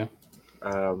 3 too.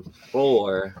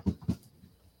 4.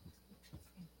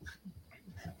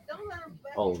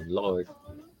 Oh Lord.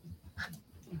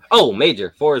 Oh,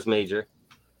 Major. 4 is Major.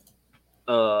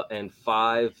 And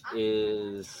 5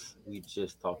 is, we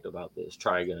just talked about this,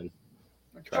 Trigun.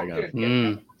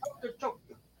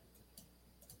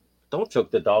 Don't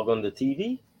choke the dog on the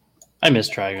TV. I miss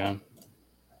Trigun.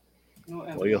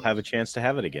 Well, you'll have a chance to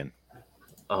have it again.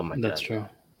 Oh my God. That's true.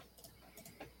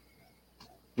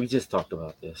 We just talked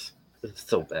about this. It's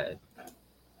so bad.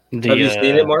 Have you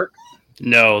seen it, Mark?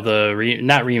 No,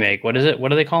 not remake. What is it?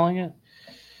 What are they calling it?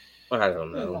 I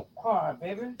don't know. Don't cry,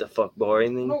 baby. The fuck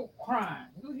boring thing. No crying.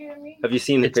 You hear me? Have you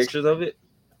seen the pictures of it?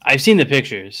 I've seen the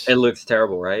pictures. It looks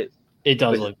terrible, right? It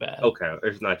does look bad. Okay,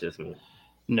 it's not just me.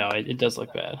 No, it does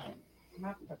look bad.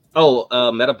 Oh,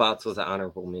 Metabots was an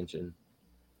honorable mention.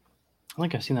 I don't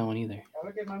think I've seen that one either.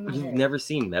 You've never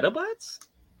seen Metabots?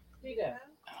 See that?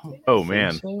 I don't Oh, think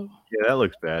man. so. Yeah, that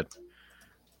looks bad.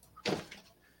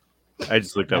 I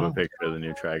just looked up No. a picture of the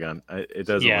new Trigon. It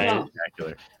doesn't Yeah, look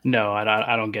spectacular. No,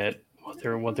 I don't get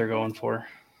what they're going for.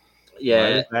 Why Yeah,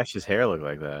 does Ash's hair look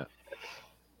like that?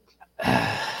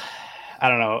 I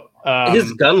don't know.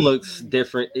 his gun looks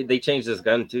different. They changed his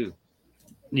gun too.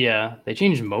 Yeah, they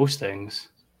changed most things.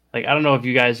 Like I don't know if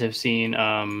you guys have seen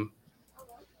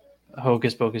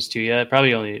Hocus Pocus 2 yet.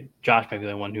 Probably only Josh might be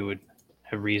the one who would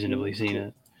have reasonably seen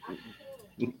it.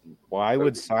 Why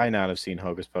would Cy not have seen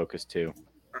Hocus Pocus 2?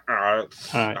 Are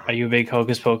you a big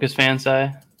Hocus Pocus fan,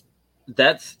 Cy?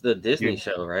 That's the Disney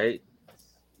show, right?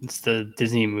 It's the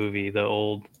Disney movie, the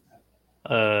old.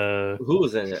 Who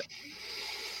was in it?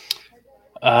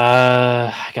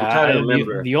 God, trying to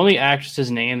remember. the only actress's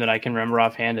name that I can remember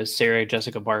offhand is Sarah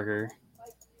Jessica Parker.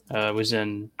 Was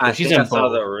in. I she's think in I saw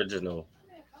both. the original.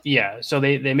 Yeah, so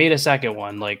they made a second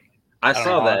one. Like I don't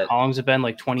saw know, that How long's it been?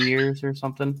 Like 20 years or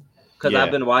something. because Yeah.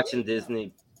 I've been watching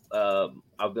Disney.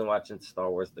 I've been watching Star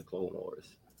Wars: The Clone Wars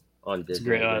on It's Disney.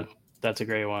 great. That's a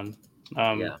great one.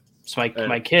 Yeah. So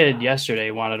my kid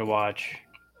yesterday wanted to watch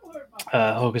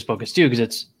Hocus Pocus 2 because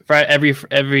it's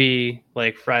every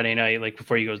like Friday night, like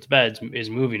before he goes to bed, is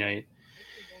movie night.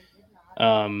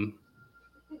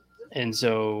 And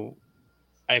so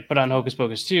I put on Hocus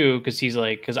Pocus 2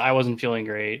 because I wasn't feeling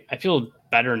great. I feel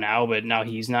better now, but now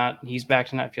he's not. He's back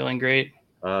to not feeling great.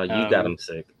 You got him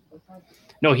sick,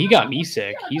 No, he got me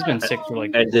sick. He's been sick for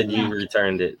like. and then you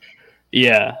returned it.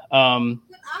 Yeah.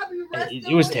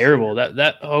 It was terrible.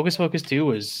 That Hocus Pocus 2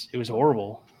 was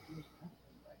horrible.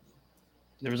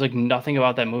 There was like nothing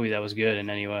about that movie that was good in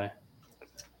any way.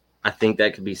 I think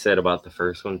that could be said about the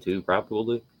first one too,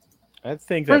 probably. I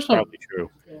think that's First one- probably true.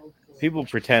 People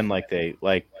pretend like they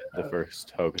like the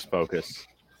first Hocus Pocus,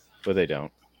 but they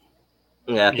don't.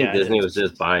 Yeah, I think Yeah, Disney it's- was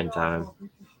just buying time.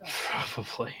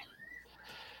 Probably.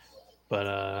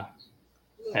 But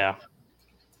yeah,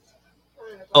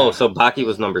 Oh, so Baki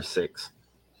was number 6.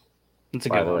 it's a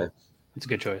By good the one. way, It's a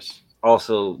good choice.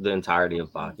 also the entirety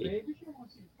of Baki.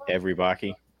 Every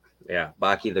Baki. Yeah,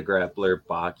 Baki the Grappler,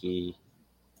 Baki.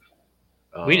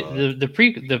 The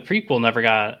prequel never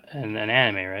got an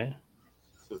anime, right?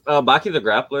 Baki the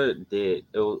Grappler did.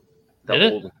 It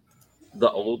was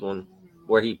the old one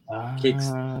where he kicks,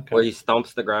 Okay. where he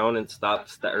stomps the ground and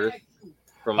stops the earth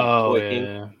from Oh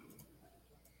quaking.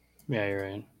 yeah, you're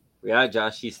right. Yeah,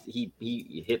 Josh, he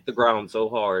hit the ground so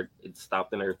hard it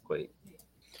stopped an earthquake.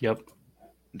 Yep.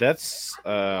 That's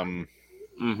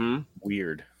Mm-hmm.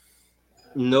 weird.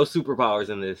 No superpowers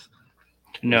in this.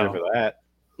 Except No, for that.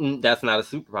 That's not a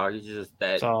superpower. It's just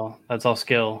that. that's all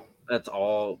skill. That's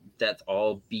all. That's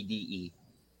all BDE.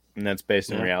 And that's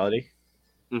based in Yeah. reality.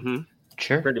 Mm-hmm.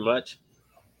 Sure. Pretty much.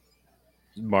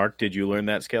 Mark, did you learn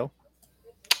that skill?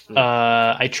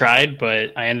 I tried,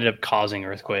 but I ended up causing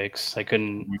earthquakes. I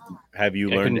couldn't. Have you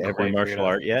I learned couldn't every quite figure it martial out.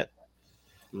 art yet?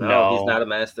 No, he's No. not a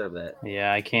master of that.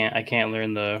 Yeah, I can't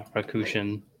learn the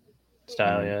Rakushin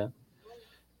style yet.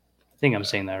 I think I'm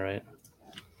saying that right.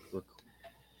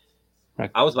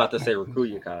 I was about to say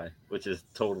Rikuyakai, which is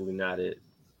totally not it.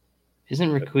 Isn't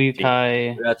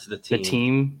Rikuyakai That's the the team.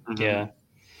 team? Mhm. Yeah.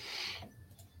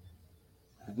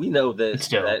 We know this.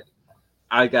 Still. That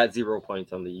I got 0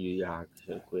 points on the Yu Yu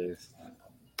Hakusho quiz,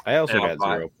 I also And got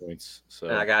I'll 0 points. So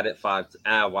and I got it 5.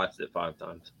 I watched it 5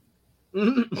 times.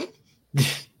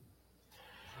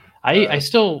 I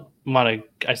still want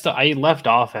to. I left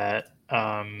off at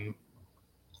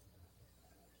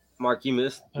Mark, you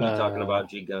missed me talking Uh, about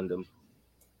G Gundam.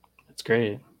 It's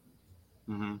great.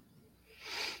 Mm-hmm.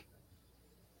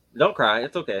 Don't cry.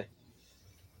 It's okay.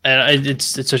 And it's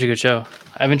such a good show.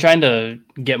 I've been trying to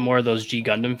get more of those G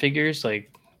Gundam figures,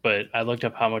 but I looked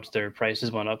up how much their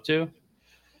prices went up to.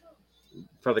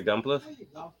 For the Gunpla?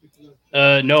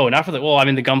 No, not for the. Well, I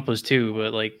mean the Gunplas too,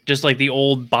 but just the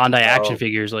old Bandai action Oh.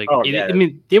 figures. Oh, yeah. I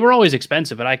mean they were always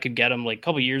expensive, but I could get them a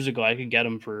couple years ago. I could get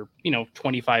them for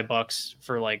 $25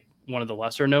 for one of the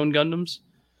lesser known Gundams.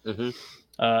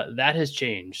 Mm-hmm. That has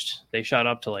changed. They shot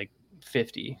up to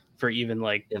 50 for even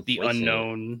the Inflation.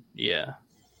 unknown. Yeah.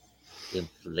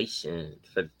 Inflation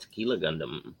for the Tequila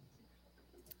Gundam.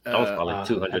 That was probably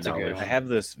that's a good $200. I one. have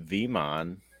this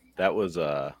Vmon. That was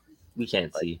We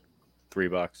can't see.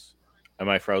 $3. Am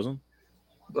I frozen?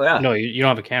 Well, yeah. No, you don't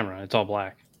have a camera. It's all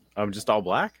black. I'm just all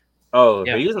black. Oh,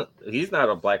 Yeah. he's not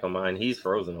a black on mine. He's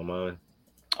frozen on mine.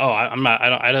 Oh, I'm not.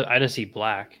 I just see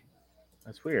black.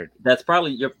 That's weird. That's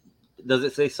probably your. Does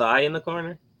it say Psy in the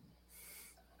corner?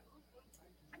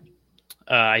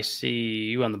 I see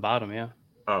you on the bottom. Yeah.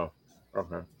 Oh,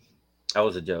 Okay, that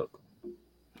was a joke.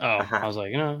 Oh, I was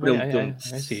like, I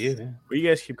see you. Yeah. Well, you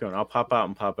guys keep going. I'll pop out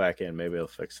and pop back in. Maybe it'll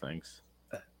fix things.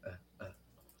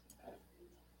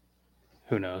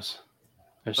 Who knows?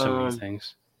 There's so many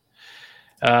things.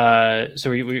 So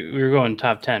we were going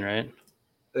top 10, right?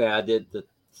 Yeah, I did the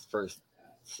first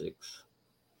 6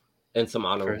 and some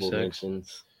honorable First 6.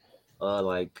 mentions.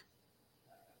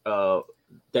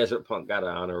 Desert Punk got an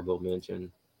honorable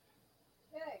mention.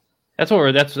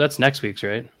 That's next week's,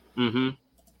 right? Mm-hmm.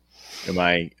 Am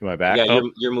I back? Yeah,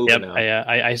 Oh, you're moving Yep. now.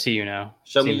 I see you now.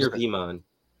 Show me your Vmon.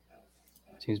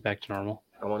 Seems back to normal.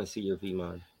 I want to see your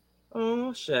Vmon.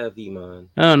 Oh, Shav Vmon.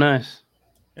 Oh, nice.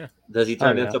 Does he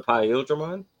turn yeah. into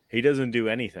Pyildramon? he doesn't do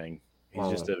anything. He's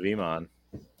Oh. just a Vmon.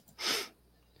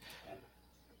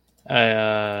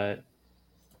 Yeah,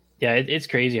 it's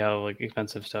crazy how like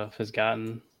expensive stuff has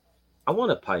gotten. I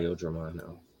want a Pyildramon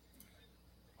now.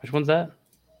 Which one's that?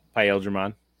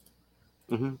 Pyeldramon,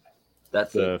 Mm-hmm.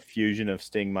 That's the it. fusion of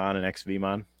Stingmon and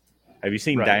XVmon. Have you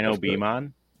seen Right, Dino that's good.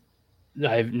 Beamon?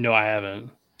 I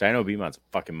haven't. Dino Beamon's a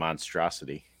fucking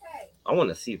monstrosity. I want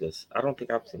to see this. I don't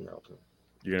think I've seen that one.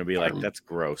 You're gonna be like, that's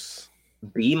gross.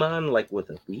 Beamon, like with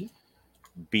a B?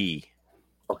 B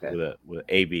Okay. with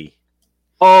a B.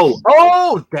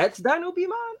 Oh, that's Dino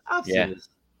Beamon? I've Yeah. seen this.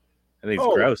 I think it's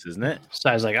Oh. gross, isn't it? So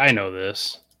I was like, I know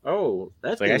this. Oh,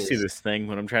 that's It's like I see this thing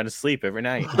when I'm trying to sleep every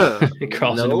night. It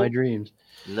crawls into my dreams.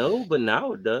 No, but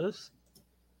now it does.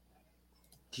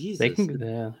 Jesus. They can.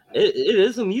 Yeah. It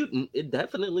is a mutant. It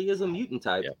definitely is a mutant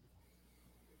type. Yep.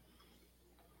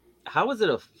 How is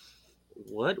it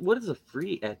what is a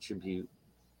free attribute?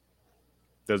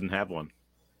 Doesn't have one.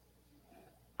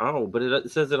 Oh, but it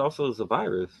says it also is a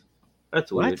virus.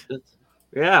 That's What? weird.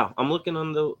 Yeah, I'm looking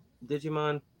on the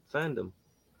Digimon fandom.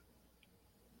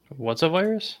 What's a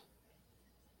virus?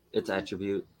 Its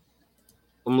attribute.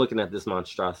 I'm looking at this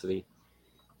monstrosity.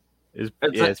 It's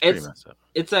It's pretty messed up.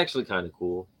 It's actually kind of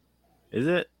cool. Is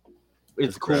it?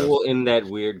 It's That's cool gross. in that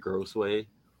weird, gross way.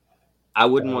 I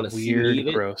wouldn't want to Weird, meet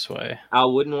it. gross way. I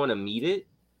wouldn't want to meet it,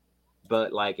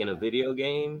 but like in a video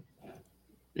game,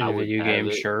 In I a would video have game,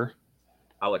 it. sure.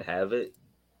 I would have it.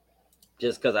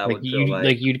 Just because I Like would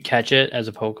feel you'd catch it as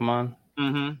a Pokemon,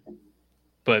 Mm-hmm.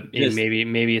 but Yes.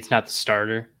 maybe it's not the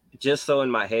starter. Just so in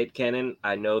my head canon,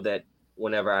 I know that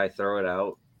whenever I throw it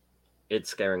out, it's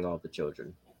scaring all the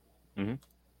children. Mhm.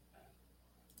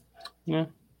 Yeah.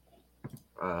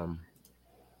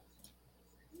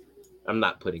 I'm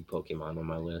not putting Pokemon on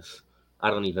my list. I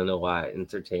don't even know why I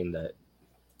entertained that.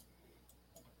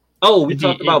 Oh, we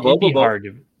talked about It'd be Bobo. hard to.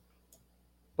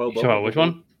 You talking about which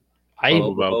one?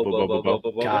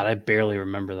 God, I barely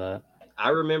remember that. I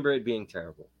remember it being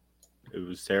terrible. It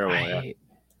was terrible.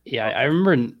 Yeah. I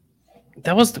remember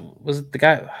that was it the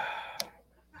guy.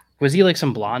 Was he like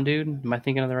some blonde dude? Am I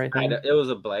thinking of the right thing? It was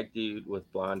a black dude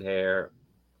with blonde hair.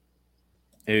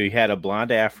 He had a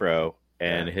blonde afro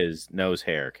and his nose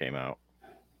hair came out.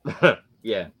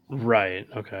 Yeah. Right.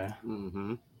 Okay.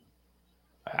 Mm-hmm.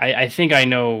 I think I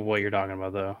know what you're talking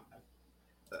about though.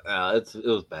 It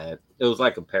was bad. It was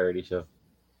like a parody show.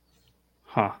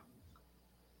 Huh.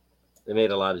 They made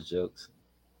a lot of jokes.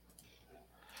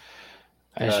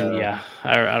 I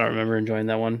don't remember enjoying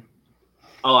that one.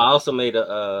 Oh, I also made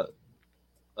a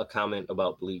comment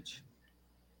about Bleach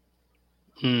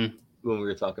when we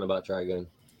were talking about Trigun.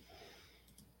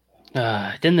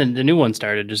 Then the new one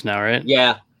started just now, right?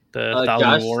 Yeah, The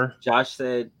Thousand War. Josh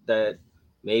said that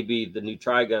maybe the new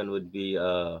Trigun would be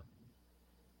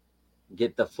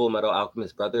get the Full Metal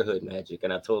Alchemist Brotherhood magic,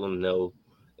 and I told him no,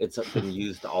 it's been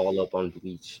used all up on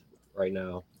Bleach right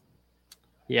now.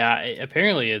 Yeah,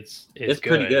 apparently it's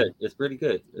pretty good. It's pretty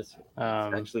good. It's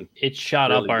actually it shot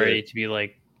really up already good. to be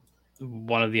like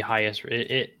one of the highest.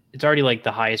 It's already like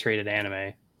the highest rated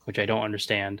anime, which I don't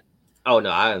understand. Oh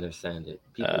no, I understand it.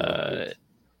 People love it.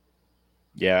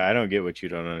 Yeah, I don't get what you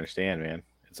don't understand, man.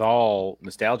 It's all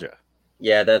nostalgia.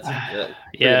 Yeah, that's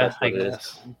Yeah, much I what it is.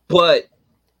 guess. But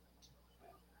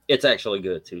it's actually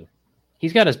good too.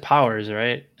 He's got his powers,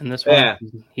 right? In this one, Yeah.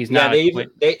 he's Yeah, not.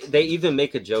 they even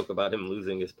make a joke about him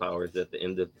losing his powers at the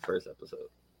end of the first episode.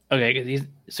 Okay,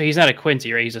 'cause he's not a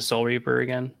Quincy, right? He's a Soul Reaper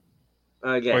again,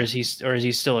 Yeah, or is he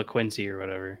still a Quincy or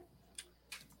whatever?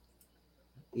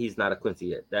 he's not a Quincy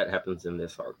yet. That happens in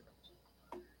this arc.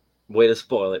 Way to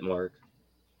spoil it, Mark.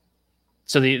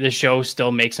 So the show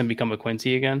still makes him become a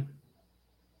Quincy again?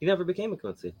 He never became a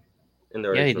Quincy. In the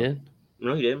Yeah, he original. did.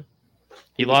 No, he didn't.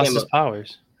 He lost became his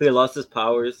powers. He lost his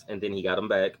powers, and then he got them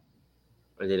back,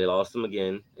 and then he lost them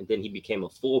again, and then he became a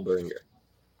Fullbringer.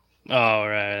 Oh,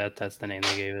 right. That's the name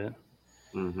they gave it.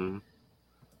 Mm-hmm.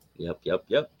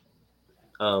 Yep.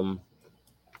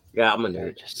 Yeah, I'm a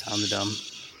nerd. Just sound dumb.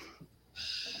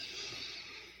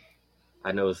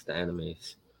 I know it's the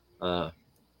animes.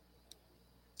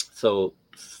 So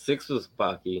 6 was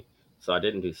Baki, so I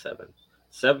didn't do 7.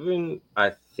 7,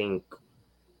 I think.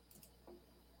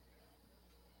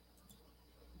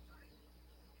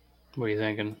 What are you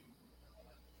thinking?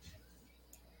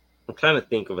 I'm trying to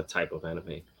think of a type of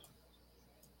anime.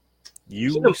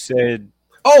 You said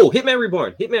Oh, Hitman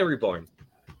Reborn. Hitman Reborn.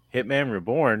 Hitman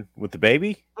Reborn with the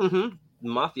baby, Mm-hmm.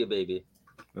 Mafia baby.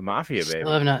 the Mafia baby,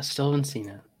 Still haven't seen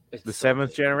it. It's the so 7th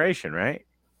good. generation, right?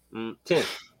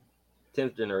 10th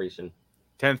generation.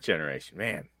 10th generation.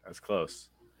 Man, that's close.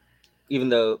 Even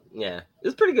though, yeah,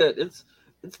 it's pretty good. It's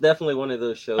definitely one of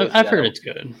those shows. I've heard it's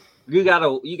good. You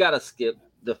gotta skip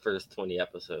the first 20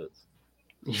 episodes.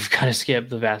 You've got to skip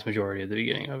the vast majority of the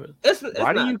beginning of it. It's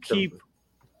Why do not you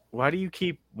the-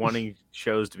 keep wanting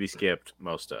shows to be skipped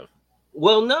most of?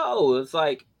 Well, no, it's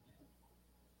like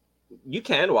you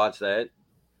can watch that.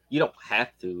 You don't have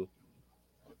to,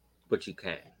 but you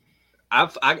can.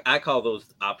 I call those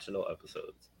optional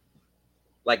episodes.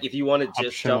 Like if you want to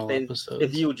just Optional jump in, episodes.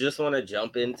 if you just want to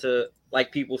jump into,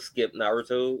 like, people skip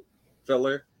Naruto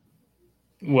filler.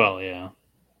 Well, yeah.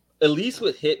 At least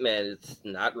with Hitman, it's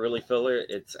not really filler.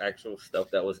 It's actual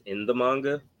stuff that was in the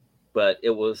manga, but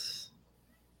it was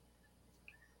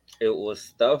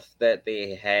stuff that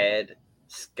they had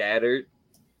scattered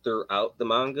throughout the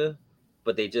manga,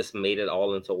 but they just made it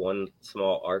all into one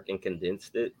small arc and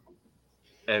condensed it,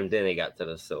 and then they got to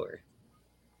the story.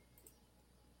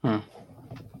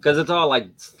 Because it's all like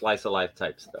slice of life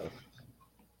type stuff.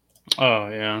 Oh,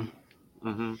 yeah.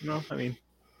 Mm-hmm. No, I mean,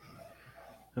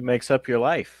 it makes up your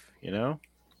life, you know?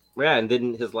 Yeah, and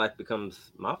then his life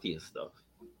becomes mafia stuff.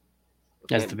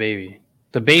 That's And the baby.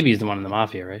 The baby's the one in the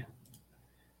mafia, right?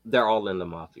 they're all in the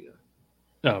mafia.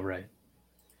 Oh, right.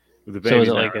 The So is baby's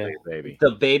it not like really a baby.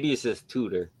 The baby is his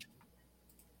tutor.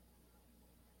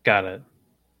 Got it.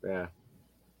 Yeah.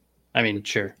 I mean,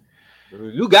 sure.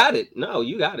 You got it. No,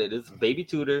 you got it. It's baby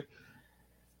tutor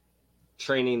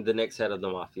training the next head of the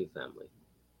mafia family.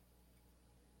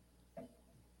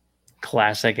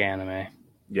 Classic anime.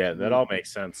 Yeah, that all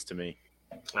makes sense to me.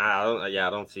 I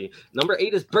don't see. Number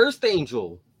 8 is Burst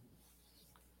Angel.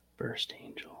 Burst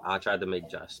Angel. I tried to make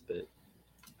Josh spit.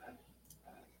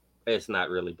 It's not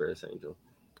really Burst Angel.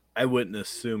 I wouldn't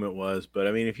assume it was, but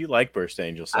I mean, if you like Burst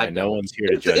Angel, I no don't. one's here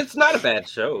to judge. It's not a bad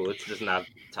show. It's just not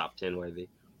top 10 worthy.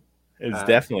 It's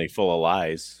definitely full of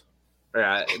lies.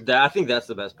 Yeah, I think that's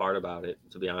the best part about it,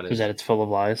 to be honest. Is that it's full of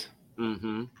lies?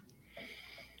 Mm-hmm.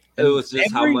 It was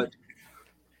just how much.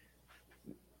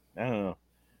 I don't know.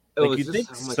 It Like, was you'd just think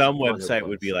how much some fun it website would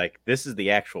was. be like, "This is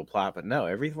the actual plot," but no,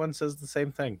 everyone says the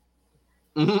same thing.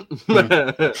 They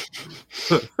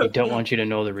don't want you to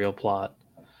know the real plot.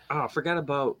 Oh, I forgot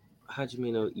about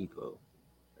Hajime no Ippo.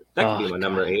 That could be my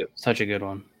number 8. Such a good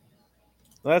one.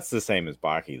 Well, that's the same as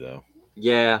Baki, though.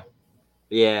 Yeah.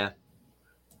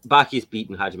 Baki's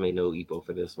beating Hajime no Ippo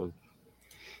for this one.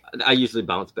 I usually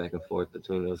bounce back and forth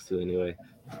between those two anyway.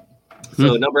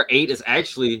 So number 8 is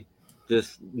actually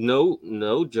this no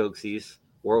jokesies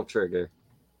World Trigger.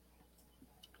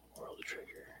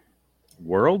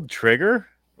 World Trigger?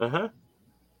 Uh-huh.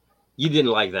 You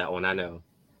didn't like that one, I know.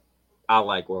 I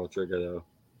like World Trigger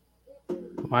though.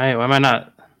 Why am I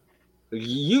not?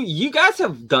 You guys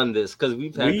have done this because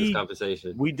we've had this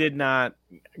conversation. We did not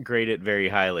grade it very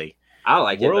highly. I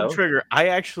like World it though. Trigger. I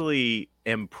actually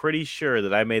am pretty sure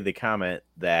that I made the comment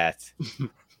that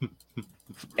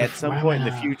at some Why point in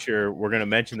would the I? future we're going to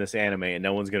mention this anime and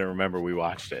no one's going to remember we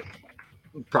watched it.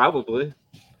 Probably.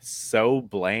 So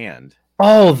bland.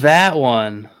 Oh, that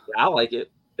one. I like it.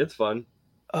 It's fun.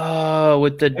 Oh,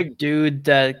 with the It- dude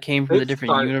that came from the it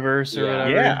different start- universe or yeah.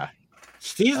 whatever. Yeah.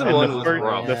 Season And 1 the was first,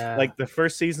 rough. Yeah. the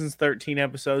first season's 13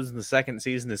 episodes and the second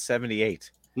season is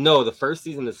 78. No, the first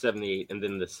season is 78, and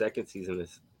then the second season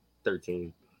is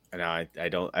 13. And I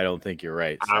don't think you're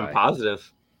right. I'm Si.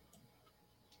 positive.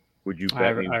 Would you I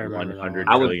bet me remember that $100 one.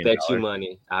 I would billion? bet you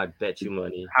money. I'd bet you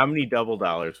money. How many double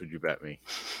dollars would you bet me?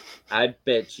 I'd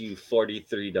bet you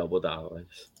 43 double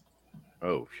dollars.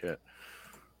 Oh shit.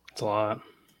 It's a lot.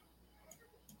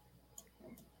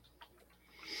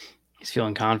 He's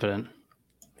feeling confident.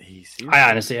 I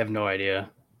honestly have no idea.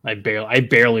 I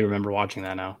barely remember watching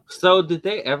that now. So, did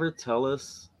they ever tell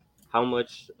us how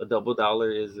much a double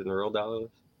dollar is in real dollars?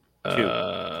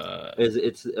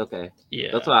 It's okay. Yeah.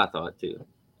 That's what I thought too.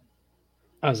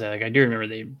 I was like, I do remember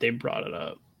they brought it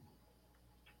up.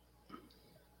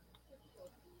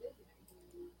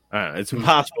 It's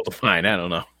impossible to find. I don't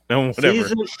know. No, whatever.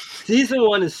 Season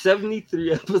 1 is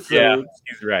 73 episodes. Yeah,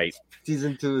 he's right.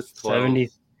 Season 2 is 12. 70.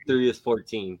 3 is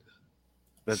 14.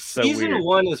 That's so Season weird.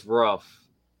 1 is rough,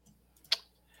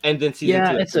 and then season Yeah,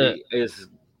 2 and it's a- 3 is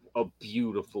a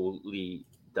beautifully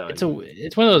done. It's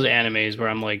one of those animes where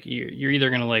I'm like, you're either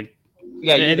gonna like.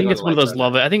 yeah, I think it's one of those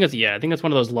love it. it. I think it's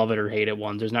one of those love it or hate it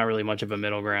ones. There's not really much of a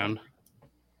middle ground.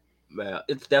 Yeah,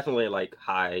 it's definitely like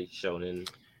high shonen.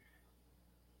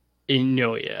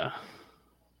 Yeah,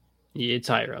 it's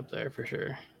higher up there for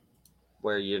sure.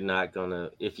 Where you're not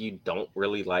gonna, if you don't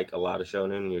really like a lot of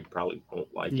shonen, you probably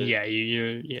won't like it. Yeah,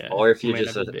 yeah. Or if you're You might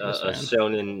just not a be the biggest fan.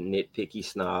 shonen nitpicky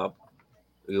snob,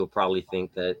 you'll probably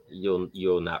think that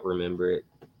you'll not remember it.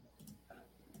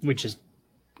 Which is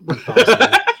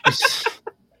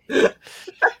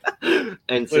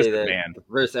And say Listen, that man. the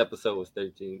first episode was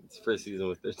 13. The first season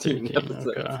was 13 episodes.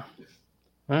 Okay.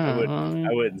 I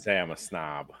Well, wouldn't say I'm a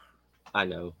snob. I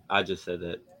know. I just said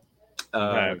that.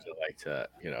 Sometimes I like to,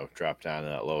 drop down to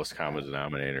that lowest common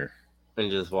denominator And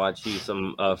just watch you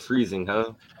some freezing,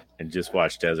 huh? and just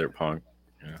watch Desert Punk.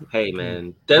 Hey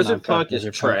man, Desert Come on, Punk is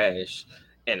Desert Punk. trash,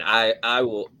 and I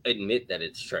will admit that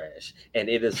it's trash, and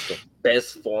it is the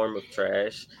best form of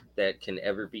trash that can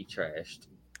ever be trashed.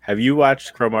 Have you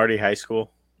watched Cromartie High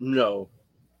School? No,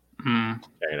 Check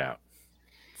it out.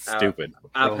 It's stupid.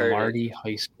 I've heard Marty it.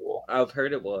 High School. I've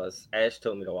heard it was. Ash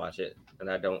told me to watch it, and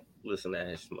I don't listen to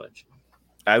Ash much.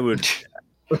 I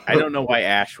don't know why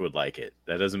Ash would like it.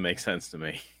 That doesn't make sense to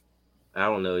me. I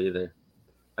don't know either.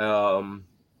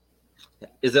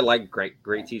 Is it like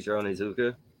Great Teacher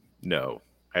Onizuka? No.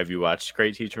 Have you watched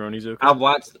Great Teacher Onizuka? I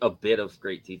watched a bit of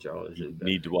Great Teacher You Onizuka.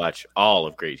 need to watch all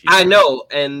of Great Teacher. I know,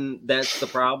 and that's the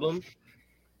problem.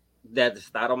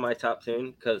 That's not on my top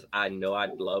 10 because I know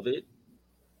I'd love it.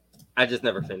 I just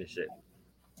never finished it.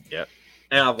 Yep.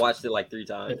 And I've watched it like 3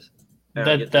 times. And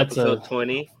I get to That's episode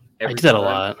 20. I every do that a time,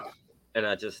 lot. And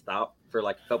I just stop for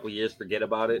like a couple years, forget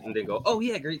about it, and then go, oh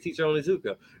yeah, Great Teacher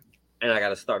Onizuka. And I got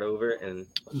to start over. And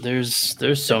There's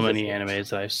so many animes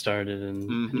that I've started and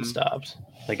Mhm. stopped.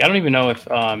 Like I don't even know if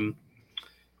I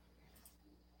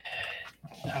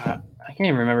can't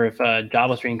even remember if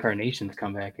Jobless Reincarnation's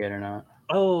come back yet or not.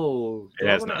 oh, It do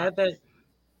I has want to not. add that?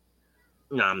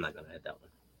 No, I'm not going to add that one.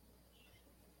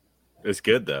 It's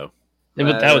good though.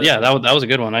 That was a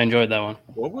good one. I enjoyed that one.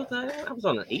 What was that? I was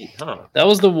on an 8, huh? That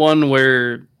was the one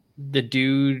where the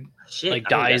dude Shit.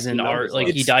 like I only got dies 2 in our numbers like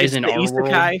left. he dies in the our world.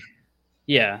 Isekai.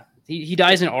 Yeah. He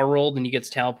dies in our world and he gets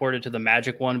teleported to the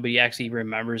magic one, but he actually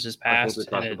remembers his I think past we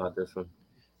talked and, about this one.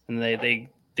 and they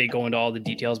go into all the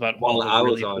details about Well, all the I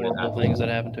was really on it. horrible things that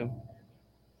happened to him.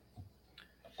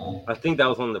 I think that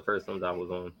was one of the first ones I was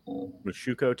on.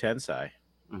 Mushuko Tensei.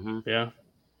 Mm-hmm. Yeah.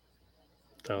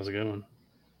 That was a good one.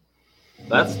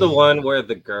 That's the one where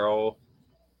the girl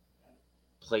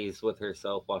plays with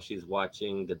herself while she's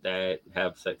watching the dad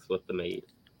have sex with the maid.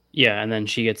 Yeah, and then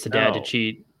she gets the dad to No.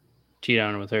 cheat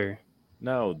on with her.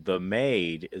 No, the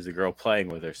maid is the girl playing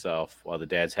with herself while the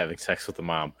dad's having sex with the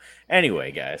mom.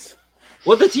 Anyway, guys.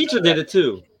 Well, the teacher did it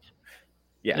too.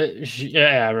 Yeah.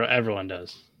 Everyone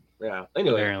does. Yeah.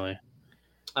 Anyway, Apparently.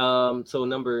 so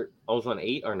number I was on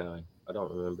 8 or 9. I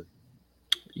don't remember.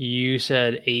 You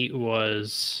said 8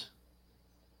 was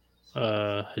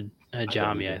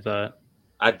Hajime, I thought.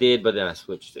 I did, but then I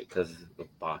switched it because of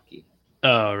Baki.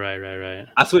 Oh, right.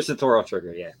 I switched to Toro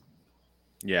Trigger, yeah.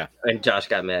 Yeah. And Josh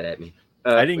got mad at me.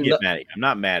 I didn't get mad at you. I'm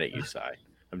not mad at you, Sai.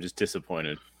 I'm just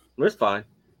disappointed. It's fine.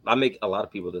 I make a lot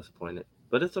of people disappointed,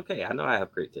 but it's okay. I know I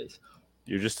have great taste.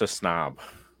 You're just a snob.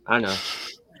 I know.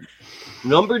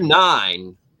 Number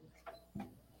 9.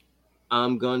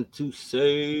 I'm going to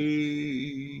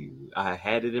say I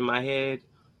had it in my head.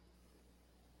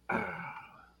 I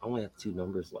only have 2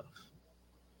 numbers left.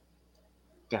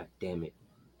 God damn it.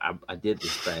 I did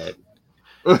this bad.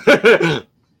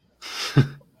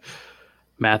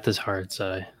 Math is hard,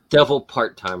 Sai. Devil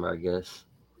Part-Timer, I guess.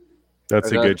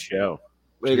 That's a Okay. good show.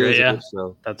 It is Yeah. a good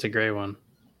show. That's a great one.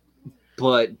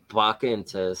 But Baka and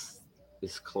Tess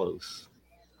is close.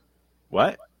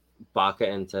 What? Baka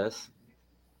and Tess.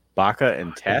 Baka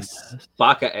and Tess?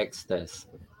 Baka X Tess.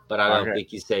 But I don't Okay.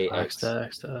 think you say X. I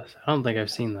don't think I've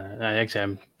seen that.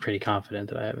 I'm pretty confident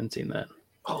that I haven't seen that.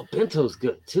 Oh, Bento's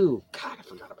good too. God, I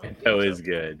forgot about Bento. Bento is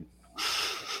good.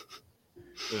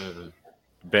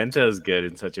 Bento's good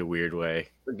in such a weird way.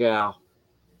 Yeah.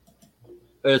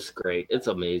 It's great. It's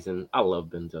amazing. I love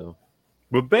Bento.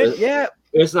 But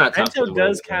It's not top Bento 10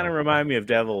 does right kind of now. remind me of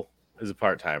Devil as a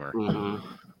part-timer. Mhm.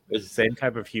 It's the same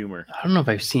type of humor. I don't know if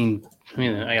I've seen. I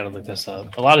mean, I gotta look this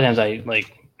up. A lot of times, I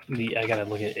gotta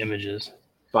look at images.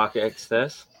 Baka X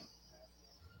Tess.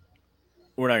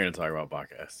 We're not going to talk about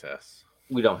Baka S Tess.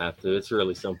 We don't have to. It's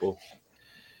really simple.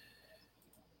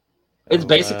 It's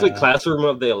basically Classroom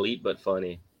of the Elite, but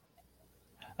funny.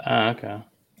 Okay.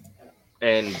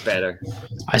 and better.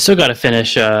 I still got to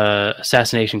finish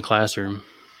Assassination Classroom.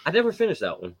 I never finished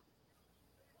that one.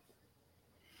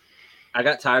 I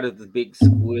got tired of the big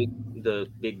squid, the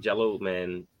big Jello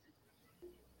man.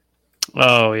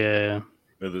 Oh yeah.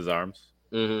 With his arms.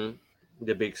 Mm-hmm.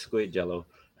 The big squid Jello.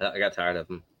 I got tired of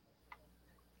him.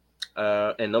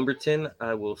 And number 10,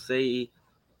 I will say,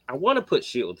 I want to put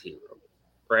Shield Hero,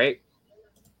 right?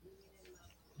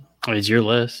 It's your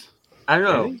list. I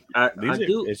know. I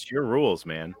do. It's your rules,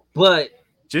 man. But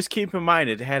Just keep in mind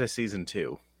it had a season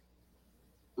 2.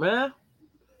 and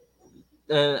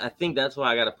I think that's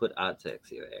why I got to put Odd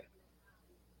Taxi there.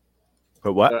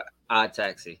 But what? Odd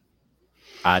Taxi.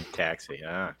 Odd Taxi.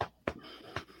 Ah.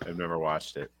 I've never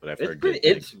watched it, but I've It's heard pretty.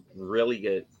 good It's really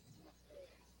good.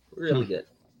 Really good.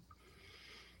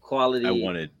 Quality.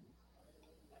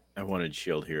 I wanted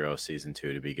Shield Hero season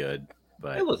 2 to be good,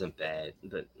 but It wasn't bad,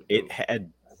 but it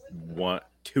had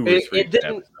 2 or It- 3 it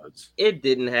didn't- episodes. it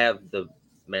didn't have the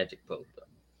Magic Pope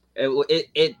though.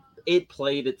 It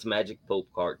played its Magic Pope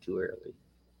card too early.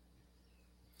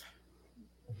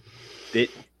 It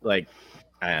like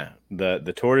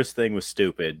the tortoise thing was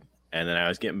stupid, and then I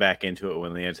was getting back into it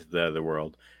when they entered the other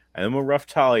world, and then when Ruff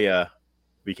Talia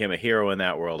became a hero in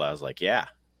that world, I was like, yeah,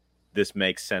 this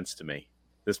makes sense to me.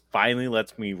 This finally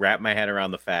lets me wrap my head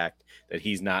around the fact that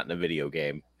he's not in a video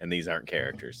game and these aren't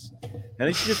characters. And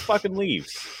then she just fucking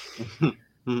leaves.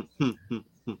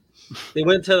 They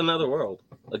went to another world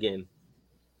again.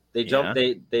 They jumped.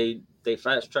 They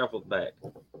fast traveled back.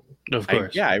 Of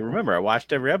course. I remember. I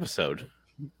watched every episode.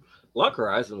 Lock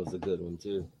Horizon was a good one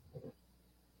too.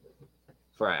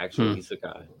 For an actual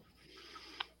isekai.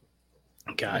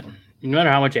 God, no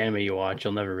matter how much anime you watch,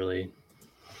 you'll never really.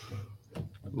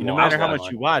 No matter how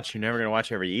much you watch, you're never going to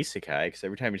watch every isekai because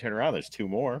every time you turn around, there's 2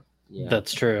 more. Yeah.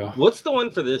 That's true. What's the one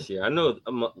for this year? I know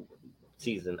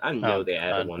season. I know Oh, they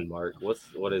added God. one, Mark.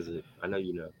 What is it? I know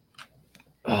you know.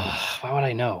 Why would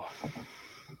I know?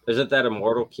 Isn't that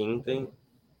Immortal King thing?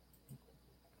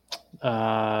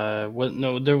 What?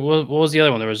 No, what was the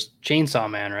other one? There was Chainsaw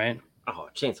Man, right? Oh,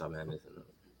 Chainsaw Man isn't it?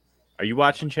 Are you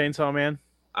watching Chainsaw Man?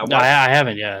 No, I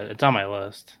haven't yet. It's on my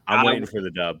list. I'm waiting for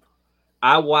the dub.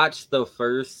 I watched the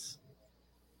first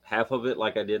half of it,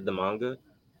 like I did the manga,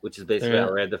 which is basically Yeah.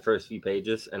 I read the first few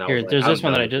pages, and I Here, was like, there's I'm this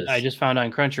one done that with I this. just found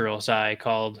on Crunchyroll side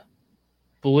called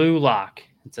Blue Lock.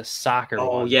 It's a soccer Oh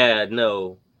one. yeah,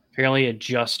 no, Apparently, it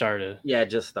just started. yeah, it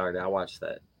just started. I watched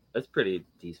that. It's pretty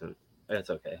decent. It's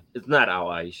okay. It's not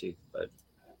Aoishi, but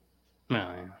Oh,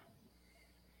 yeah.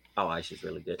 Aoishi's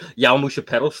really good. Yaomusha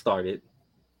Pedal started.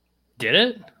 Did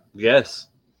it? Yes,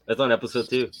 that's on episode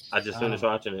 2. I just finished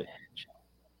watching it.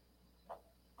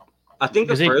 I think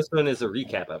the Is it- first one is a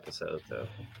recap episode, though.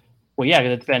 Well, yeah,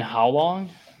 because it's been how long?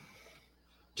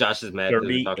 Josh is mad because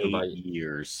we're talking about 38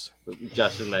 years.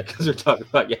 Josh is mad because we're talking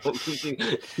about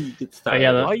Yaomusha. He gets tired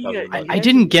yeah, of Why you talking got- about I it.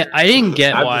 didn't get I'm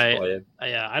just why. playing.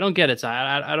 Yeah, I don't get it. So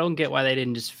I don't get why they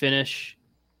didn't just finish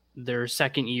their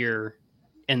second year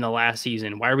in the last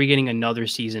season. Why are we getting another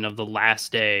season of the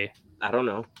last day? I don't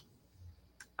know.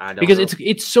 Because know.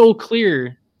 it's so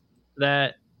clear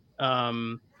that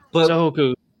But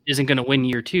Sohoku isn't going to win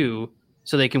year 2,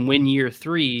 so they can win year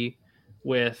 3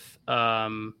 with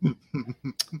Ona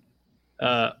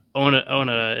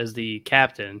as the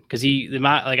captain. Because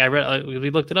I read, we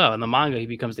looked it up in the manga, he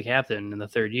becomes the captain in the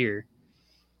 3rd year.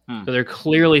 Hmm. So they're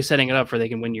clearly setting it up for they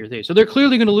can win year 3. So they're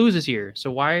clearly going to lose this year.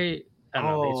 So why? I don't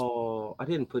know. I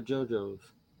didn't put JoJo's.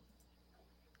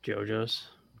 JoJo's.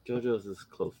 JoJo's is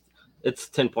close. It's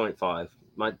 10.5.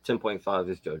 My 10.5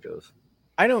 is JoJo's.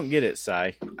 I don't get it,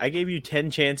 Sai. I gave you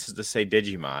 10 chances to say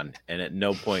Digimon, and at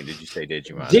no point did you say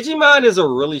Digimon. Digimon is a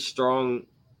really strong.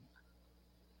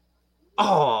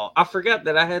 Oh, I forgot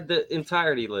that I had the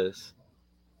entirety list.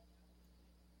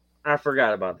 I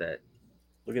forgot about that.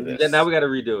 Look at this. Now we got to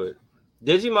redo it.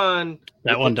 Digimon.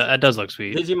 That does look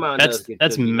sweet. Digimon. That's get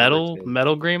that's to be metal number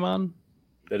 10. Greymon.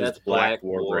 That is That's Black Black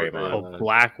War War Greymon. Oh,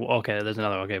 Black. Okay, there's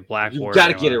another. Okay, Black You War.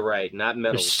 gotta Greymon. get it right, not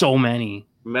metal. There's so many.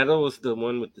 Metal is the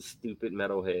one with the stupid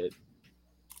metal head.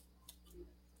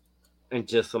 And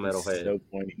just a metal head. So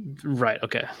pointy. Right.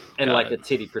 Okay. And got like it. a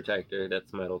titty protector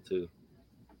that's metal too.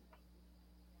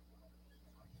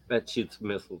 That shoots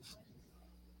missiles.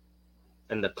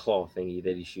 And the claw thingy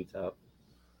that he shoots out.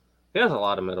 He has a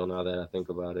lot of metal now that I think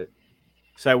about it.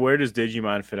 Sai, where does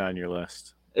Digimon fit on your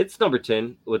list? It's number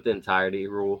 10 with the entirety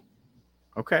rule.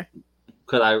 Okay.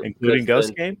 Including Including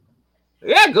Ghost Game?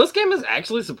 Yeah, Ghost Game is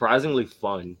actually surprisingly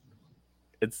fun.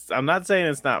 I'm not saying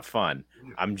it's not fun.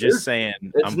 I'm just saying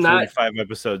it's I'm not- 45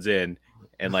 episodes in,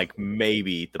 and like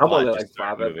maybe the I'm plot only just like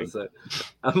started 5 moving.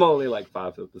 episodes. I'm only like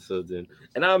 5 episodes in,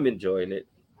 and I'm enjoying it.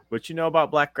 What you know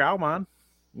about Black Growlmon?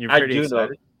 You're I pretty do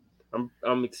excited. know.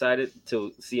 I'm excited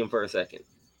to see him for a second.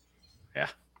 Yeah.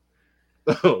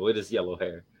 With his yellow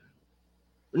hair.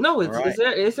 No, it's All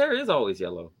right. his hair is always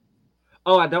yellow.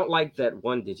 Oh, I don't like that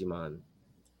one Digimon.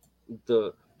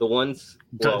 The ones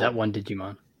That one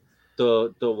Digimon.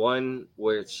 the one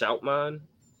where it's Shoutmon,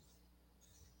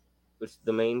 which is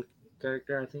the main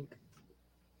character, I think.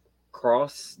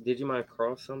 Digimon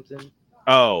Cross something.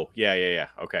 Oh, yeah.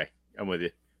 Okay, I'm with you.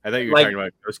 I thought you were Like- talking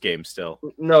about Ghost Game still.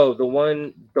 No, the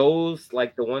ones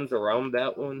around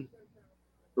that one.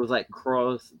 It was like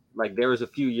Cross. Like there was a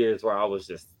few years where I was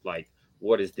just like,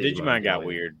 "What is Digimon got doing?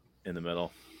 weird in the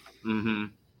middle. Mm-hmm.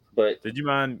 But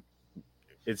Digimon,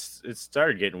 it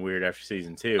started getting weird after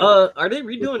season 2. are they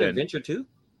redoing Within- Adventure 2?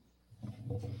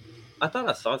 I thought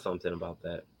I saw something about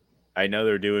that. I know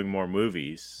they're doing more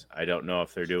movies. I don't know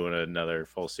if they're doing another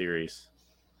full series.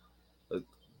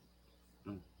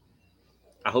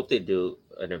 I hope they do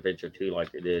an Adventure 2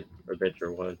 like they did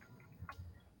Adventure 1.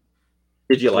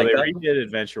 Did you So like they that? redid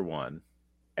Adventure 1,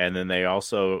 and then they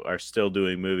also are still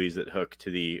doing movies that hook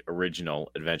to the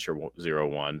original Adventure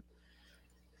 01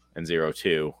 and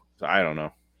 02. So I don't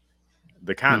know.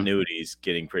 The continuity is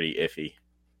getting pretty iffy.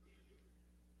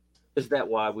 Is that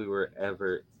why we were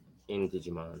ever in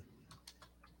Digimon?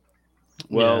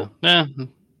 Well, yeah.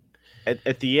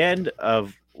 at the end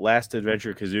of Last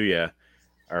Adventure Kazuya,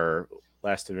 or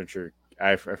Last Adventure,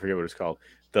 I forget what it's called.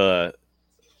 The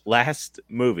last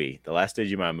movie, the last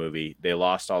Digimon movie, they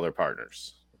lost all their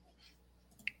partners.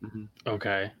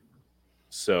 Okay.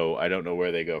 So I don't know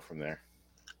where they go from there.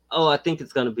 Oh, I think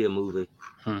it's gonna be a movie.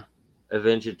 Huh.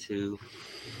 Adventure 2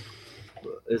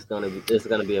 is gonna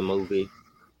be a movie.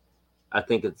 I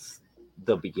think it's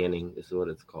The Beginning is what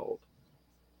it's called.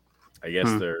 I guess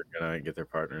they're gonna get their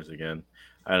partners again.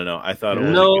 I don't know. I thought it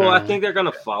was No, good. I think they're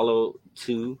gonna follow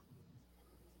 2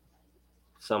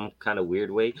 some kind of weird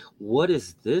way. What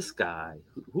is this guy?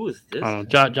 Who is this? Oh,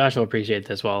 Josh will appreciate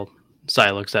this while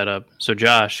Sai looks that up. So,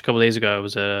 Josh, a couple days ago, I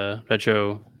was at a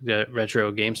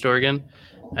retro game store again.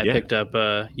 I Yeah. picked up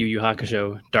Yu Yu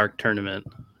Hakusho Dark Tournament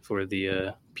for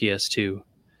the PS2.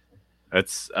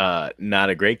 That's not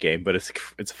a great game, but it's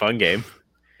a fun game.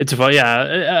 It's a fun,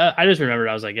 yeah. I just remembered.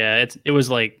 I was like, yeah, it was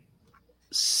like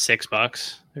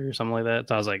 $6 or something like that.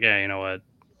 So I was like, yeah, you know what?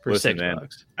 For Listen, $6. man.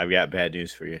 I've got bad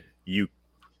news for you.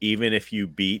 Even if you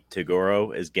beat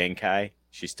Toguro as Genkai,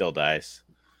 she still dies.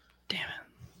 Damn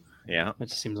it. Yeah. That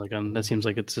seems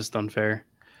like it's just unfair.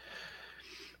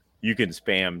 You can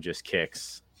spam just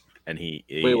kicks, and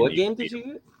Wait, what game did you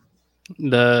get?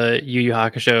 The Yu Yu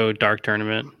Hakusho Dark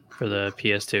Tournament for the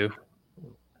PS2.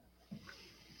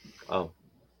 Oh,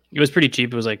 It was pretty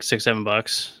cheap. It was like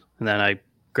 $6-7, and then I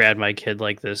grabbed my kid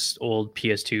like this old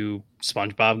PS2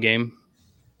 SpongeBob game.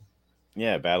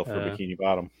 Yeah, Battle for Bikini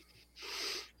Bottom.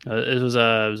 It was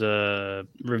a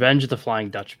Revenge of the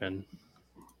Flying Dutchman.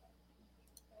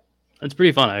 It's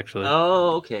pretty fun, actually.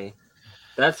 oh, okay.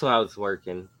 That's how it's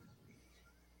working.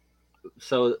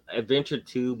 So, Adventure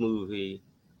 2 movie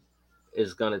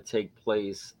is gonna take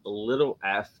place a little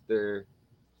after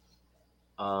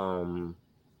Digimon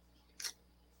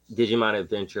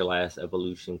Adventure Last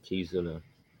Evolution Kizuna.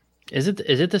 Is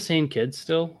it the same kids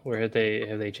still, or have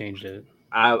they changed it?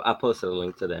 I posted a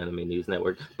link to the Anime News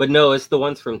Network, but no, it's the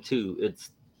ones from 2.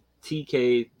 It's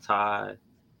TK, Ty,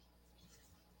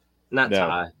 not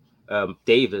No. Ty,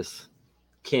 Davis,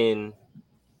 Ken,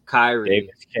 Kyrie,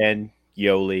 Davis, Ken,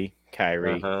 Yoli,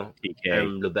 Kyrie, TK,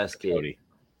 and the best kid,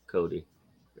 Cody.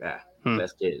 Yeah,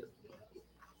 best kid.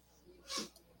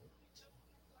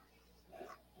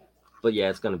 But yeah,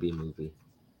 it's gonna be a movie.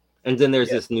 And then there's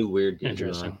this new weird Digimon.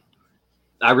 Interesting.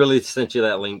 I really sent you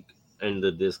that link in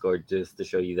the Discord just to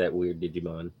show you that weird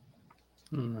Digimon.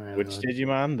 Which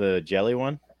Digimon? The jelly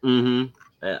one?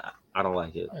 Mm-hmm. I don't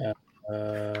like it.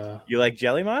 You like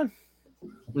Jellymon?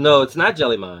 No, it's not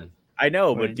Jellymon. I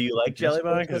know, but Wait, do you like Discord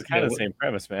Jellymon? Because is it's kind of the good. same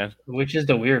premise, man. Which is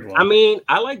the weird one? I mean,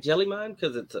 I like Jellymon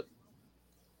because it's a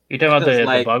you talking about the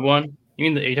like- bug one?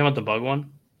 You mean are you talking about the bug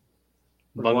one?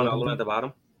 the one all the way at the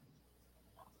bottom.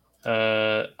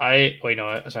 I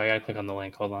gotta click on the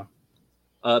link. Hold on.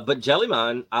 But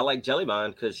Jellymon, I like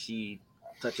Jellymon because she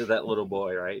touches that little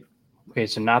boy, right? Okay,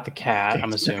 so not the cat.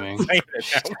 I'm assuming.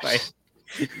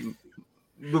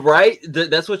 Right?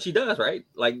 That's what she does, right?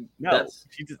 Like, No, that's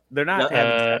they're not No,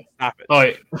 having sex. Stop it. Oh,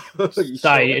 wait, you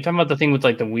Sai, you're talking about the thing with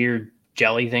like the weird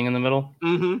jelly thing in the middle?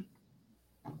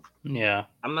 Mm-hmm. Yeah,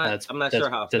 I'm not sure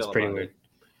how I that's feel pretty about weird.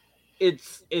 it.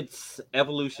 It's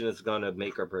evolution is gonna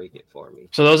make or break it for me.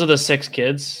 So those are the 6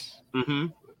 kids. Mm-hmm.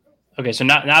 Okay, so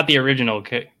not the original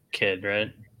kid,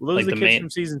 right? Well, those like are the the kids main- from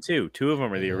season 2. 2 of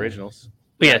them are the originals.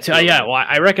 But yeah, well,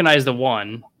 I recognize the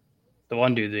one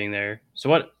dude being there. So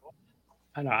what?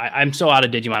 I don't know. I'm so out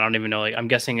of Digimon. I don't even know. Like, I'm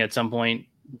guessing at some point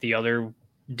the other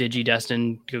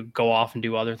Digi-Destined to go off and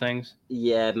do other things.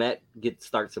 Yeah, Matt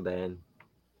starts a band.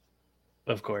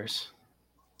 Of course.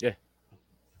 Yeah.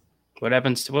 What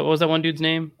happens to what was that one dude's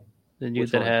name? The dude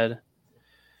Which that one? had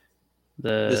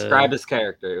the Describe his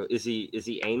character. Is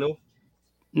he anal?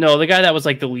 No, the guy that was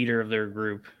like the leader of their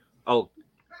group. Oh,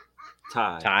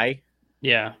 Ty. Ty,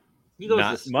 Yeah. He goes to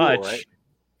not school, much. right?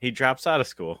 He drops out of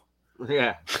school.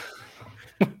 Yeah.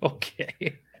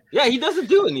 Okay. Yeah, he doesn't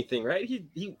do anything, right?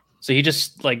 He So he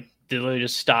just like literally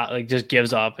just just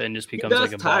gives up and just becomes does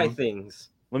like a Ty bum. things.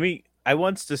 I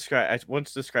once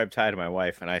described Ty to my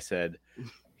wife, and I said,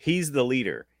 "He's the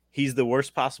leader. He's the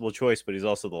worst possible choice, but he's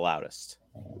also the loudest."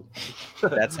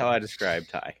 That's how I describe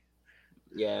Ty.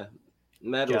 Yeah.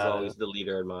 Matt was Got it. always the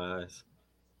leader in my eyes.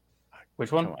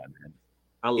 Which one? Come on, man.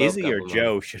 I love Izzy or Gabumon.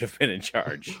 Joe should have been in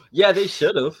charge. Yeah, they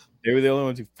should have. They were the only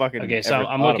ones who fucking. Okay, so ever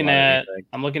I'm thought looking about at anything.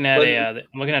 I'm looking But at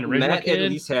original Matt kid.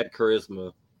 at least had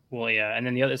charisma. Well, yeah, and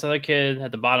then this other kid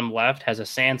at the bottom left has a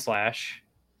sand slash.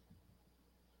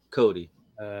 Cody.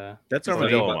 That's So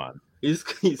Armadillomon. He's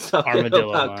talking Armadillo,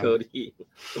 about man. Cody.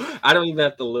 I don't even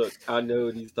have to look. I know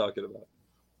what he's talking about.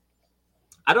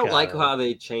 I don't like God. how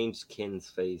they changed Ken's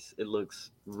face. It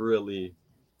looks really,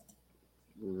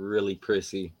 really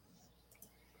prissy.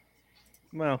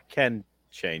 Well, Ken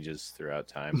changes throughout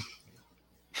time.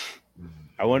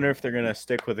 I wonder if they're gonna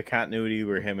stick with the continuity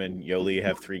where him and Yoli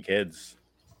have 3 kids.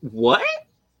 What?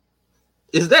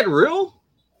 Is that real?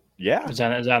 Yeah. Is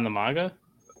that in the manga?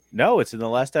 No, it's in the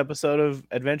last episode of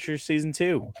Adventure Season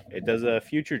 2. It does a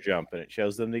future jump and it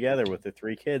shows them together with the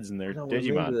 3 kids and I their don't Digimon.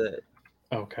 remember that.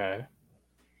 Okay.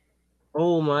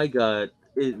 Oh my god!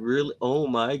 It really. Oh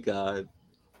my god!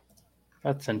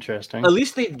 That's interesting. At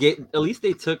least they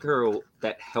took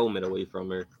that helmet away from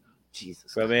her.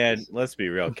 Jesus. But man, Christ. let's be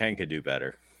real. Ken could do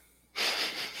better.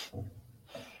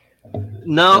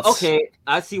 No, That's- okay.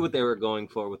 I see what they were going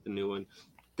for with the new one.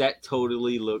 That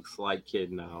totally looks like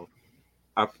Kid now.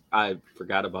 I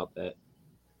forgot about that.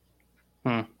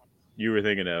 You were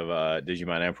thinking of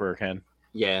Digimon Emperor Ken?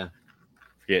 Yeah.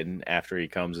 Forgetting after he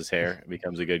combs his hair,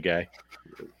 becomes a good guy.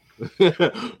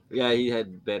 Yeah, he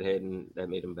had bad head and that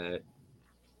made him bad.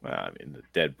 Well, I mean, the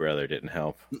dead brother didn't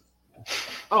help.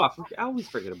 Oh, I always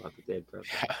forget about the dead brother.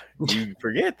 You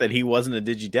forget that he wasn't a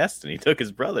Digidestin. He took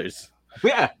his brothers.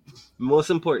 Yeah, most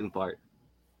important part.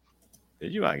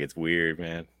 Digimon gets weird,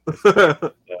 man.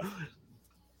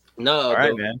 No, All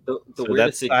right, man. The So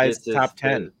weirdest that's it Sai's gets top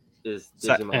 10. is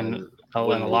Sai- Digimon and a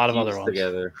when lot of they other fuse ones.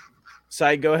 together.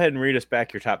 Sai, go ahead and read us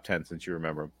back your top 10 since you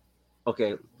remember them.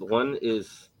 Okay, one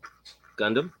is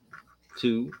Gundam.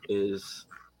 2 is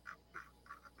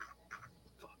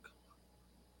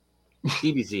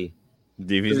DBZ.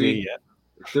 DBZ, Three. yeah.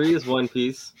 3 is One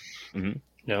Piece.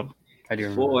 Yep. I do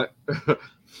remember.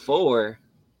 4.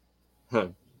 Huh.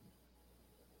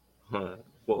 4.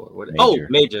 What? Major. Oh,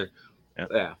 Major. Yep.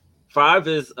 Yeah. 5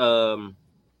 is 1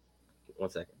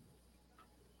 second.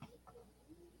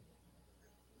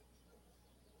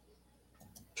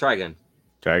 Trigun.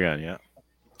 Trigon, yeah.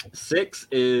 6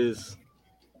 is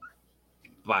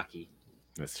Baki.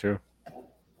 That's true.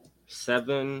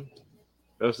 7.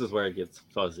 This is where it gets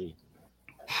fuzzy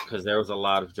because there was a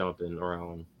lot of jumping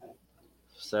around.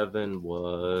 7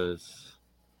 was.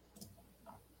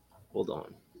 Hold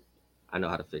on. I know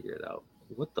how to figure it out.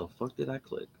 What the fuck did I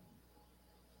click?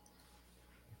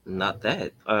 Not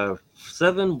that.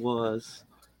 7 was.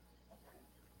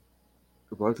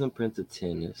 Brooklyn Prince of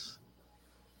Tennis.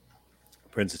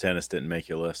 Prince of Tennis didn't make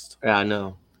your list. Yeah, I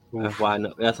know. That's why I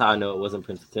know. That's how I know it wasn't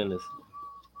Prince of Tennis.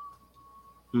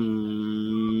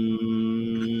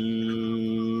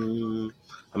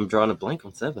 I'm drawing a blank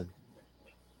on 7.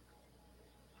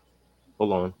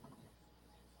 Hold on.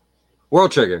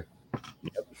 World Trigger.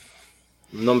 Yep.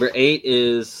 Number 8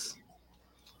 is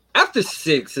after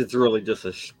 6. It's really just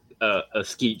a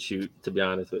skeet shoot, to be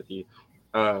honest with you.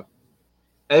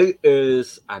 8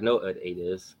 is I know what 8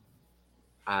 is.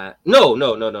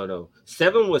 No.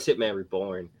 7 was Hitman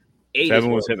Reborn. 8 7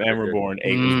 is was World Hitman Trigger. Reborn.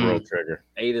 8 was World Trigger.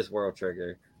 8 is World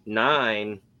Trigger.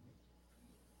 9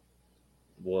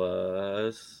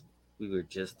 was we were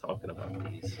just talking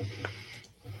about these.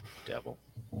 Devil.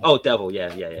 Oh, Devil.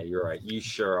 Yeah. You're right. You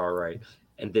sure are right.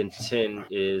 And then 10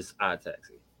 is Odd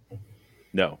Taxi.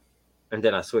 No, And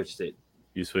then I switched it.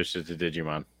 you switched it to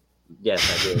Digimon. Yes,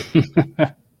 I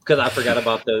did. Because I forgot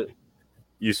about the.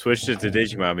 You switched it to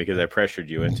Digimon because I pressured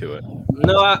you into it.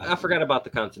 No, I forgot about the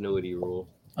continuity rule.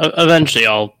 Eventually,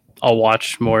 I'll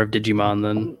watch more of Digimon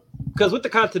then. because with the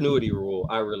continuity rule,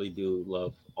 I really do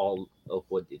love all of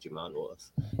what Digimon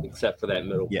was, except for that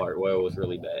middle Yeah. part where it was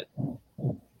really bad.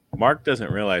 Mark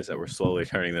doesn't realize that we're slowly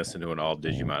turning this into an all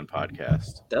Digimon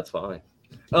podcast. That's fine.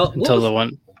 Until one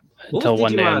day.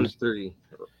 Digimon 3?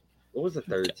 What was the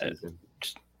third season?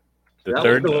 The That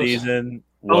third was the- season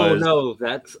Oh was no,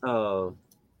 that's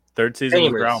third season was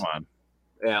Tamers. Graumon.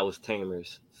 yeah, it was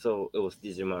Tamers. So it was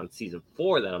Digimon season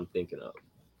 4 that I'm thinking of.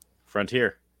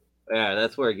 Frontier. Yeah,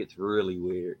 that's where it gets really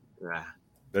weird.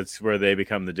 That's where they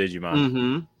become the Digimon.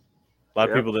 Mm-hmm. A lot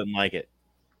of Yep. people didn't like it.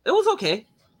 It was okay.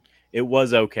 It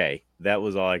was okay. That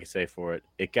was all I could say for it.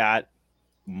 It got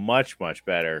much, much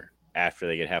better after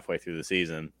they get halfway through the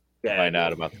season. Yeah, Find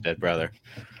out about the dead brother.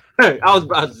 I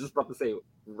was just about to say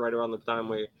right around the time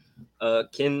where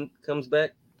Ken comes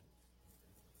back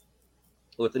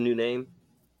with a new name.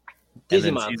 And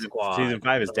then Digimon Squad. Season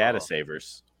 5 is Oh, Data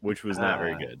Savers, which was not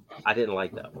very good. I didn't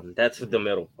like that one. That's the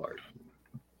middle part.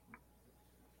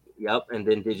 Yep, and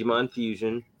then Digimon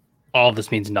Fusion. All of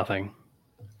this means nothing.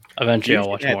 Eventually, I'll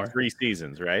watch Fusion had more. 3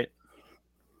 seasons, right?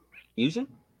 Fusion?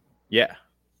 Yeah.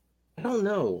 I don't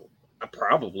know.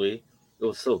 Probably. It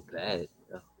was so bad.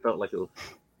 I felt like it was.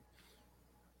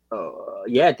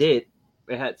 Yeah, it did.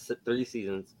 It had 3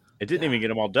 seasons. It didn't even get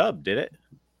them all dubbed, did it?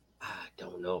 I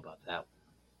don't know about that one.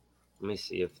 Let me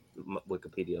see if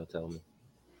Wikipedia will tell me.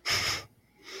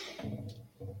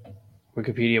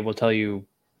 Wikipedia will tell you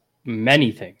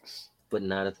many things. But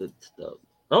not if it's dubbed.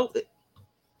 Oh,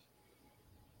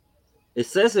 it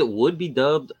says it would be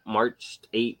dubbed March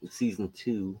 8th, season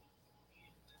 2.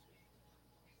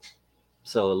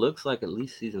 So it looks like at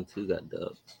least season 2 got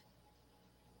dubbed.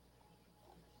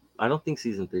 I don't think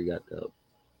season 3 got dubbed.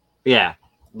 Yeah,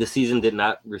 the season did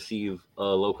not receive a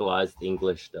localized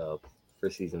English dub for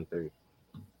season 3.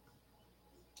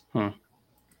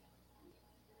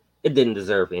 It didn't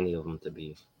deserve any of them to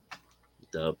be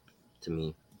dubbed to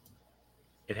me.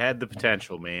 It had the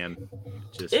potential, man.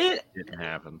 Just It- didn't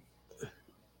happen.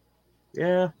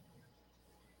 Yeah.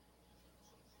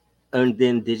 And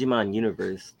then Digimon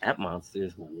Universe App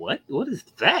Monsters. What? What is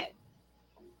that?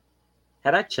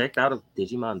 Had I checked out of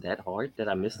Digimon that hard that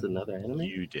I missed another anime?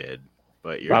 You did,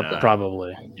 but you're not.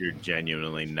 Probably. You're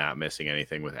genuinely not missing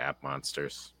anything with App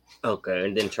Monsters. Okay,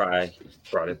 and then Try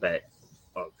brought it back.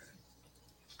 Okay.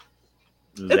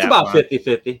 It's That about mon-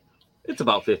 50-50. It's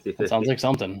about 50-50. That sounds like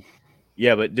something.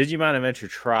 Yeah, but Digimon Adventure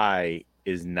Try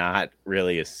is not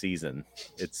really a season.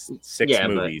 It's 6 Yeah,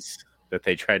 but- movies that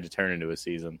they tried to turn into a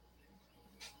season.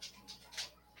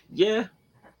 Yeah.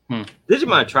 Hmm.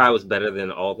 Digimon Try was better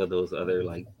than all of those other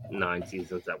like 9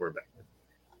 seasons that were back.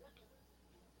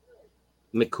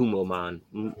 Mikumomon.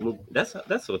 That's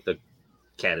what the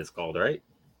cat is called, right?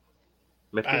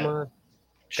 Mikumon?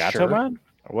 Gatomon?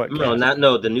 Or what? No,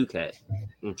 cat? the new cat.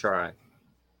 And Try.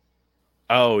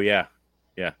 Oh, yeah.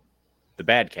 Yeah. The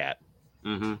bad cat.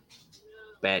 Mm-hmm.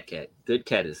 Bad cat. Good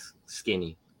cat is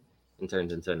skinny and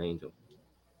turns into an angel.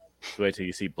 Just wait till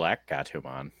you see Black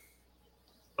Gatomon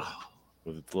Oh,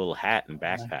 with its little hat and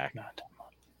backpack.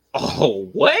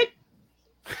 What?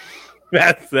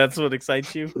 That's what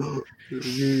excites you?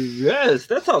 Yes,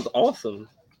 that sounds awesome.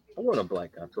 I want a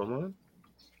black Gatomon.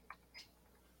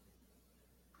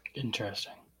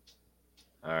 Interesting.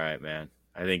 All right, man.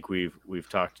 I think we've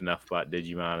talked enough about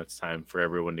Digimon. It's time for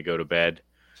everyone to go to bed.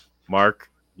 Mark,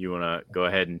 you want to go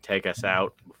ahead and take us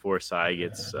out before Sai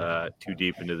gets too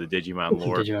deep into the Digimon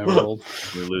lore? Digimon World.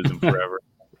 We lose him forever.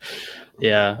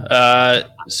 Yeah.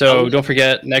 So don't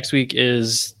forget, next week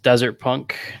is Desert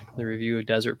Punk, the review of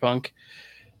Desert Punk.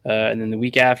 And then the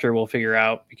week after, we'll figure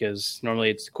out, because normally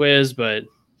it's the quiz, but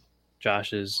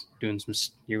Josh is doing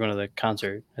you're going to the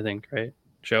concert, I think, right?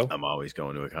 Show? I'm always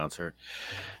going to a concert.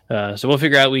 So we'll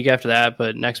figure out week after that,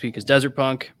 but next week is Desert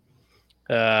Punk.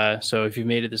 So if you've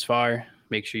made it this far,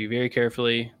 make sure you very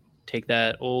carefully take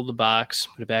that old box,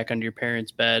 put it back under your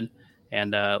parents' bed,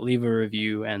 and leave a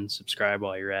review and subscribe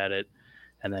while you're at it.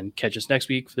 And then catch us next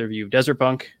week for the review of Desert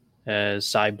Punk as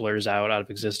Sai blurs out of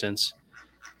existence,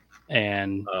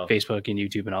 and Facebook and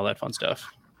YouTube and all that fun stuff.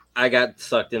 I got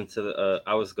sucked into the.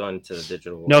 I was going to the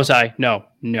digital world. No, Sai. No.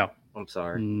 I'm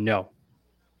sorry. No.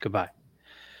 Goodbye.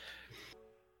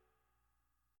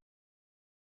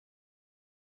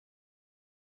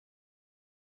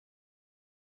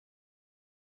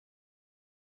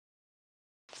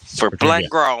 For Black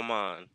Growlmon.